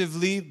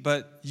actively,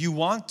 but you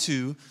want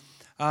to,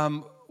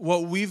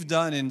 what we've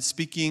done in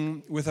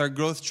speaking with our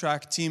Growth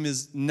Track team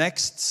is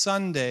next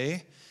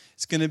Sunday,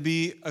 it's going to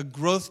be a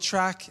Growth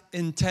Track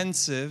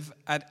intensive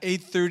at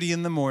 8:30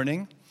 in the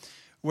morning,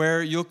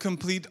 where you'll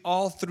complete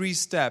all 3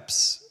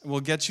 steps. We'll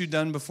get you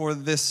done before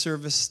this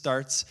service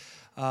starts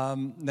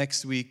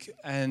next week.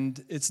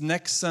 And it's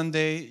next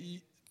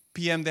Sunday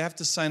p.m. They have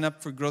to sign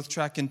up for Growth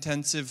Track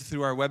Intensive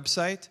through our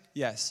website.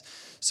 Yes.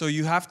 So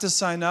you have to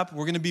sign up.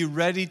 We're going to be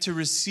ready to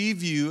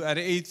receive you at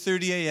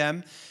 8:30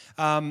 a.m.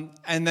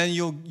 And then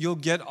you'll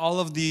get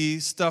all of the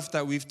stuff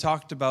that we've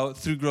talked about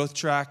through Growth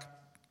Track.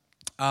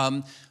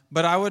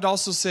 But I would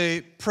also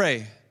say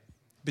pray.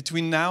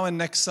 Between now and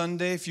next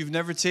Sunday, if you've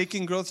never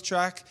taken Growth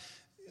Track,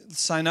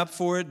 sign up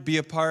for it, be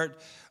a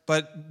part.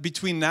 But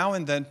between now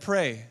and then,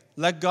 pray.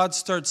 Let God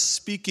start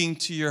speaking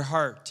to your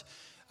heart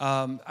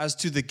as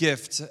to the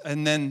gift.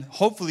 And then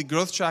hopefully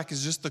Growth Track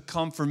is just the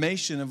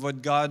confirmation of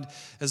what God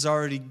has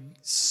already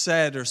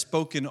said or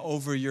spoken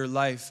over your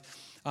life.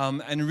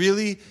 And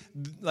really,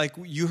 like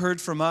you heard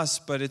from us,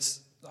 but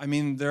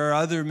there are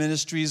other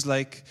ministries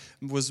like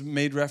was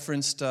made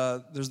reference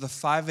to. There's the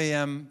 5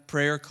 a.m.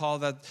 prayer call.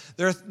 That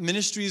there are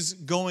ministries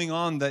going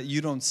on that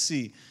you don't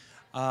see,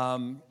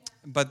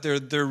 but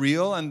they're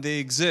real and they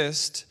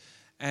exist.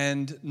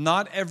 And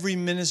not every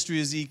ministry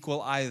is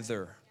equal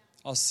either.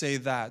 I'll say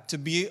that. To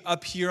be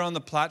up here on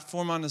the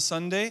platform on a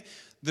Sunday,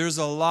 there's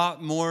a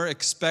lot more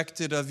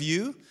expected of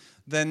you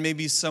than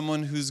maybe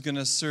someone who's going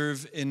to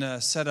serve in a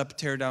setup,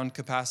 tear down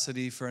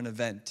capacity for an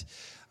event.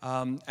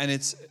 And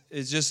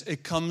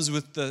it comes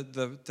with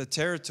the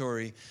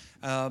territory.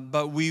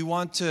 But we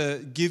want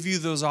to give you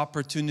those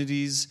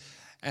opportunities.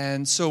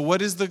 And so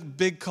what is the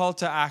big call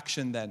to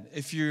action then?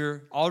 If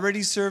you're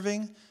already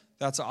serving,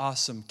 that's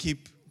awesome.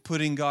 Keep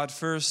putting God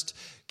first.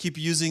 Keep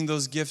using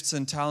those gifts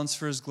and talents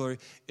for His glory.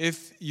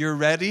 If you're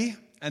ready,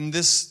 and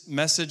this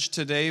message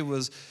today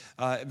was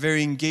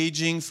very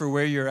engaging for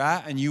where you're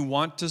at and you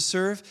want to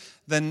serve,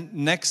 then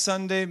next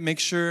Sunday, make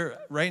sure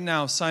right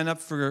now, sign up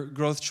for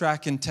Growth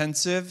Track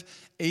Intensive,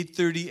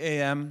 8:30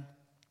 a.m.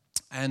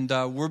 And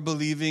we're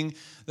believing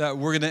that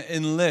we're going to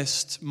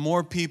enlist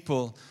more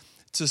people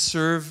to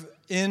serve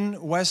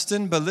in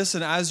Weston. But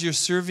listen, as you're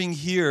serving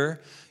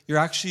here, you're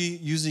actually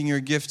using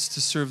your gifts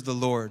to serve the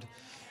Lord.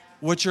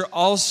 What you're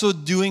also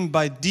doing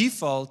by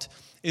default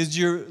is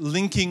you're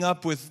linking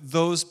up with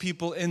those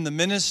people in the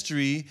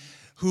ministry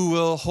who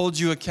will hold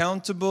you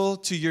accountable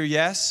to your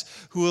yes,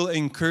 who will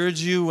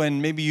encourage you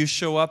when maybe you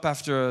show up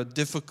after a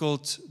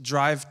difficult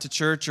drive to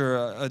church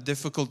or a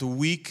difficult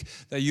week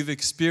that you've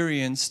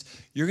experienced.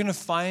 You're going to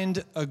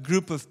find a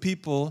group of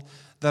people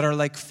that are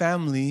like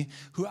family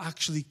who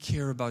actually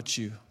care about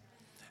you.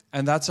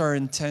 And that's our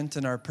intent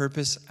and our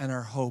purpose and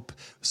our hope.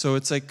 So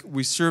it's like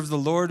we serve the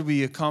Lord,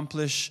 we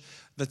accomplish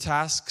the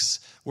tasks,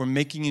 we're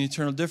making an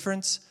eternal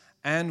difference,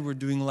 and we're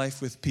doing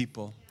life with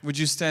people. Would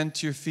you stand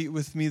to your feet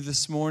with me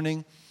this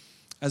morning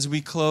as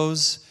we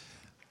close?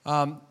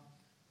 So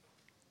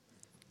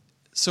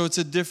it's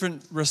a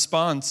different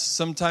response.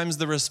 Sometimes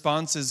the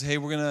response is, hey,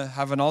 we're going to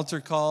have an altar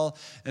call,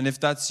 and if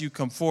that's you,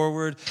 come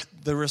forward.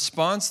 The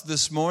response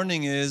this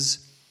morning is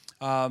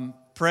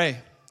pray.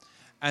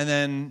 And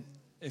then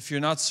if you're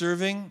not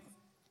serving,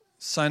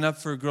 sign up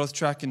for Growth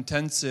Track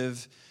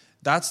Intensive.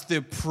 That's the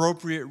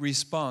appropriate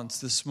response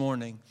this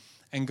morning.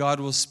 and God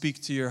will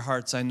speak to your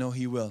hearts. I know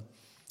He will.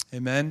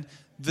 Amen.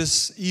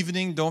 This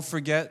evening, don't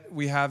forget,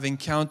 we have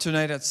Encounter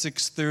Night at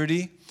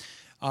 6:30.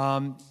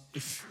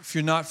 If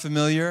you're not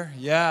familiar,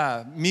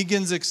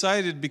 Megan's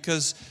excited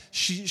because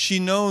she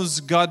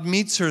knows God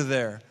meets her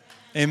there.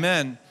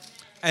 Amen.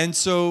 And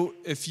so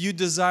if you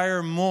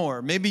desire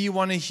more, maybe you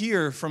want to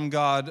hear from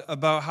God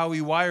about how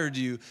He wired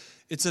you.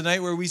 It's a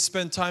night where we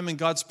spend time in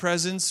God's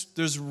presence.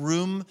 There's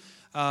room.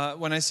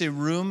 When I say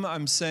room,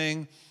 I'm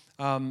saying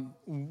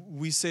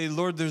we say,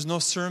 Lord, there's no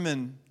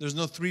sermon. There's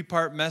no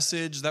 3-part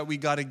message that we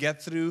got to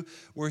get through.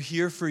 We're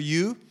here for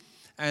you.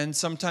 And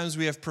sometimes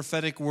we have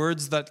prophetic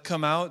words that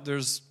come out.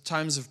 There's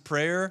times of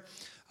prayer,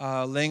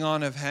 laying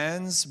on of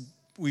hands.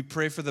 We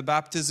pray for the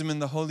baptism in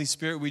the Holy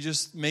Spirit. We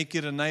just make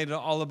it a night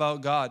all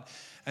about God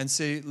and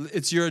say,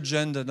 it's your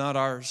agenda, not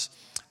ours.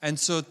 And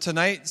so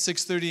tonight,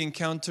 6:30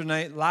 Encounter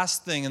Night,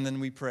 last thing, and then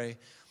we pray.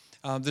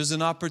 There's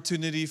an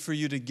opportunity for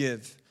you to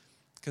give,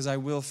 because I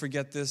will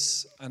forget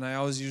this, and I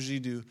always usually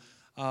do.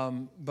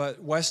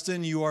 But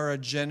Weston, you are a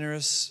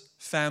generous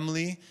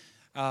family.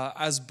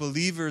 As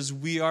believers,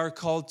 we are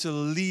called to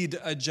lead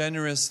a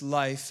generous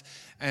life.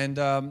 And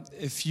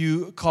if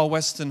you call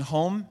Weston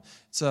home,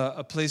 it's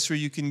a place where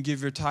you can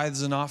give your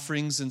tithes and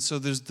offerings. And so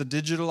there's the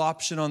digital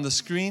option on the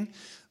screen,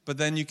 but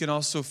then you can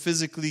also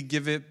physically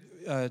give it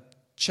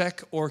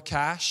check or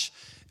cash.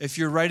 If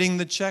you're writing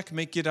the check,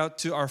 make it out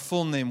to our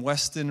full name,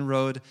 Weston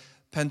Road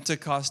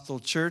Pentecostal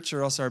Church,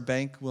 or else our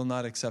bank will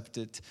not accept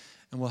it.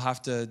 And we'll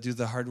have to do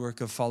the hard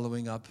work of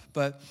following up.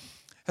 But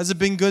has it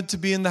been good to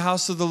be in the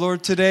house of the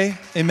Lord today?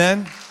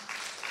 Amen.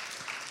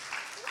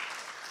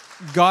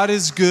 God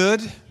is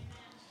good,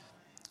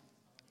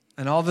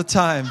 and all the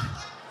time.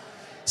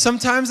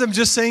 Sometimes I'm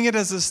just saying it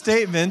as a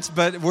statement,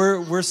 but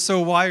we're so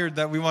wired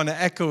that we want to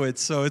echo it,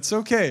 so it's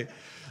okay.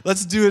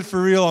 Let's do it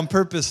for real on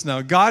purpose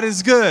now. God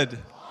is good.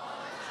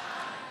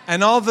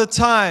 And all the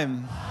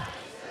time.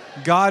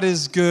 God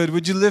is good.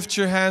 Would you lift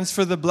your hands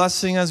for the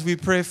blessing as we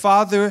pray?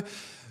 Father,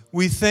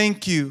 we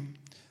thank you.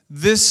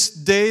 This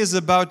day is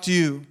about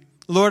you.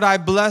 Lord, I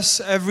bless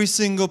every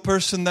single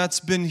person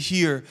that's been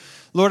here.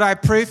 Lord, I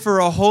pray for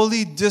a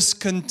holy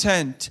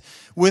discontent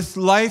with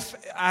life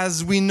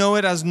as we know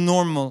it as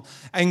normal.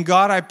 And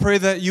God, I pray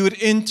that you would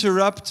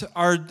interrupt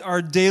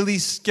our daily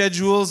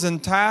schedules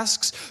and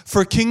tasks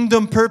for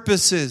kingdom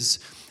purposes.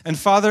 And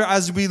Father,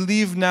 as we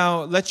leave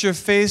now, let your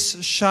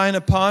face shine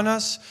upon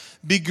us.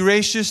 Be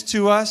gracious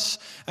to us.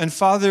 And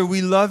Father,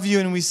 we love you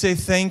and we say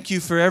thank you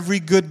for every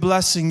good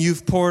blessing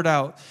you've poured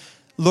out.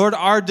 Lord,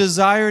 our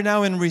desire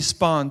now in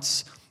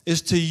response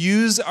is to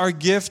use our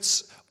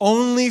gifts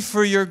only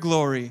for your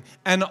glory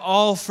and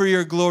all for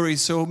your glory.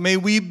 So may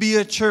we be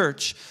a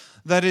church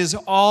that is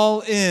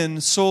all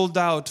in, sold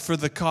out for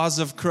the cause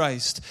of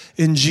Christ.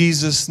 In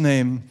Jesus'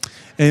 name,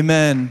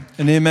 amen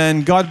and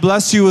amen. God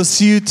bless you. We'll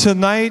see you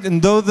tonight.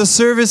 And though the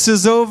service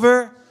is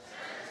over,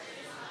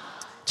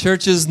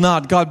 church is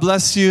not. God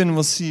bless you, and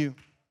we'll see you.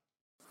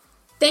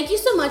 Thank you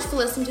so much for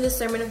listening to the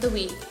Sermon of the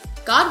Week.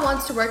 God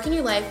wants to work in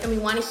your life, and we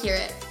want to hear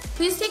it.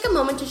 Please take a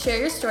moment to share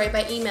your story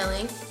by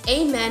emailing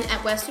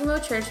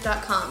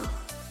amen@westernroadchurch.com.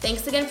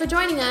 Thanks again for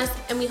joining us,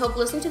 and we hope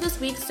listening to this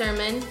week's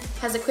sermon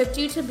has equipped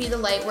you to be the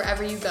light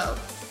wherever you go.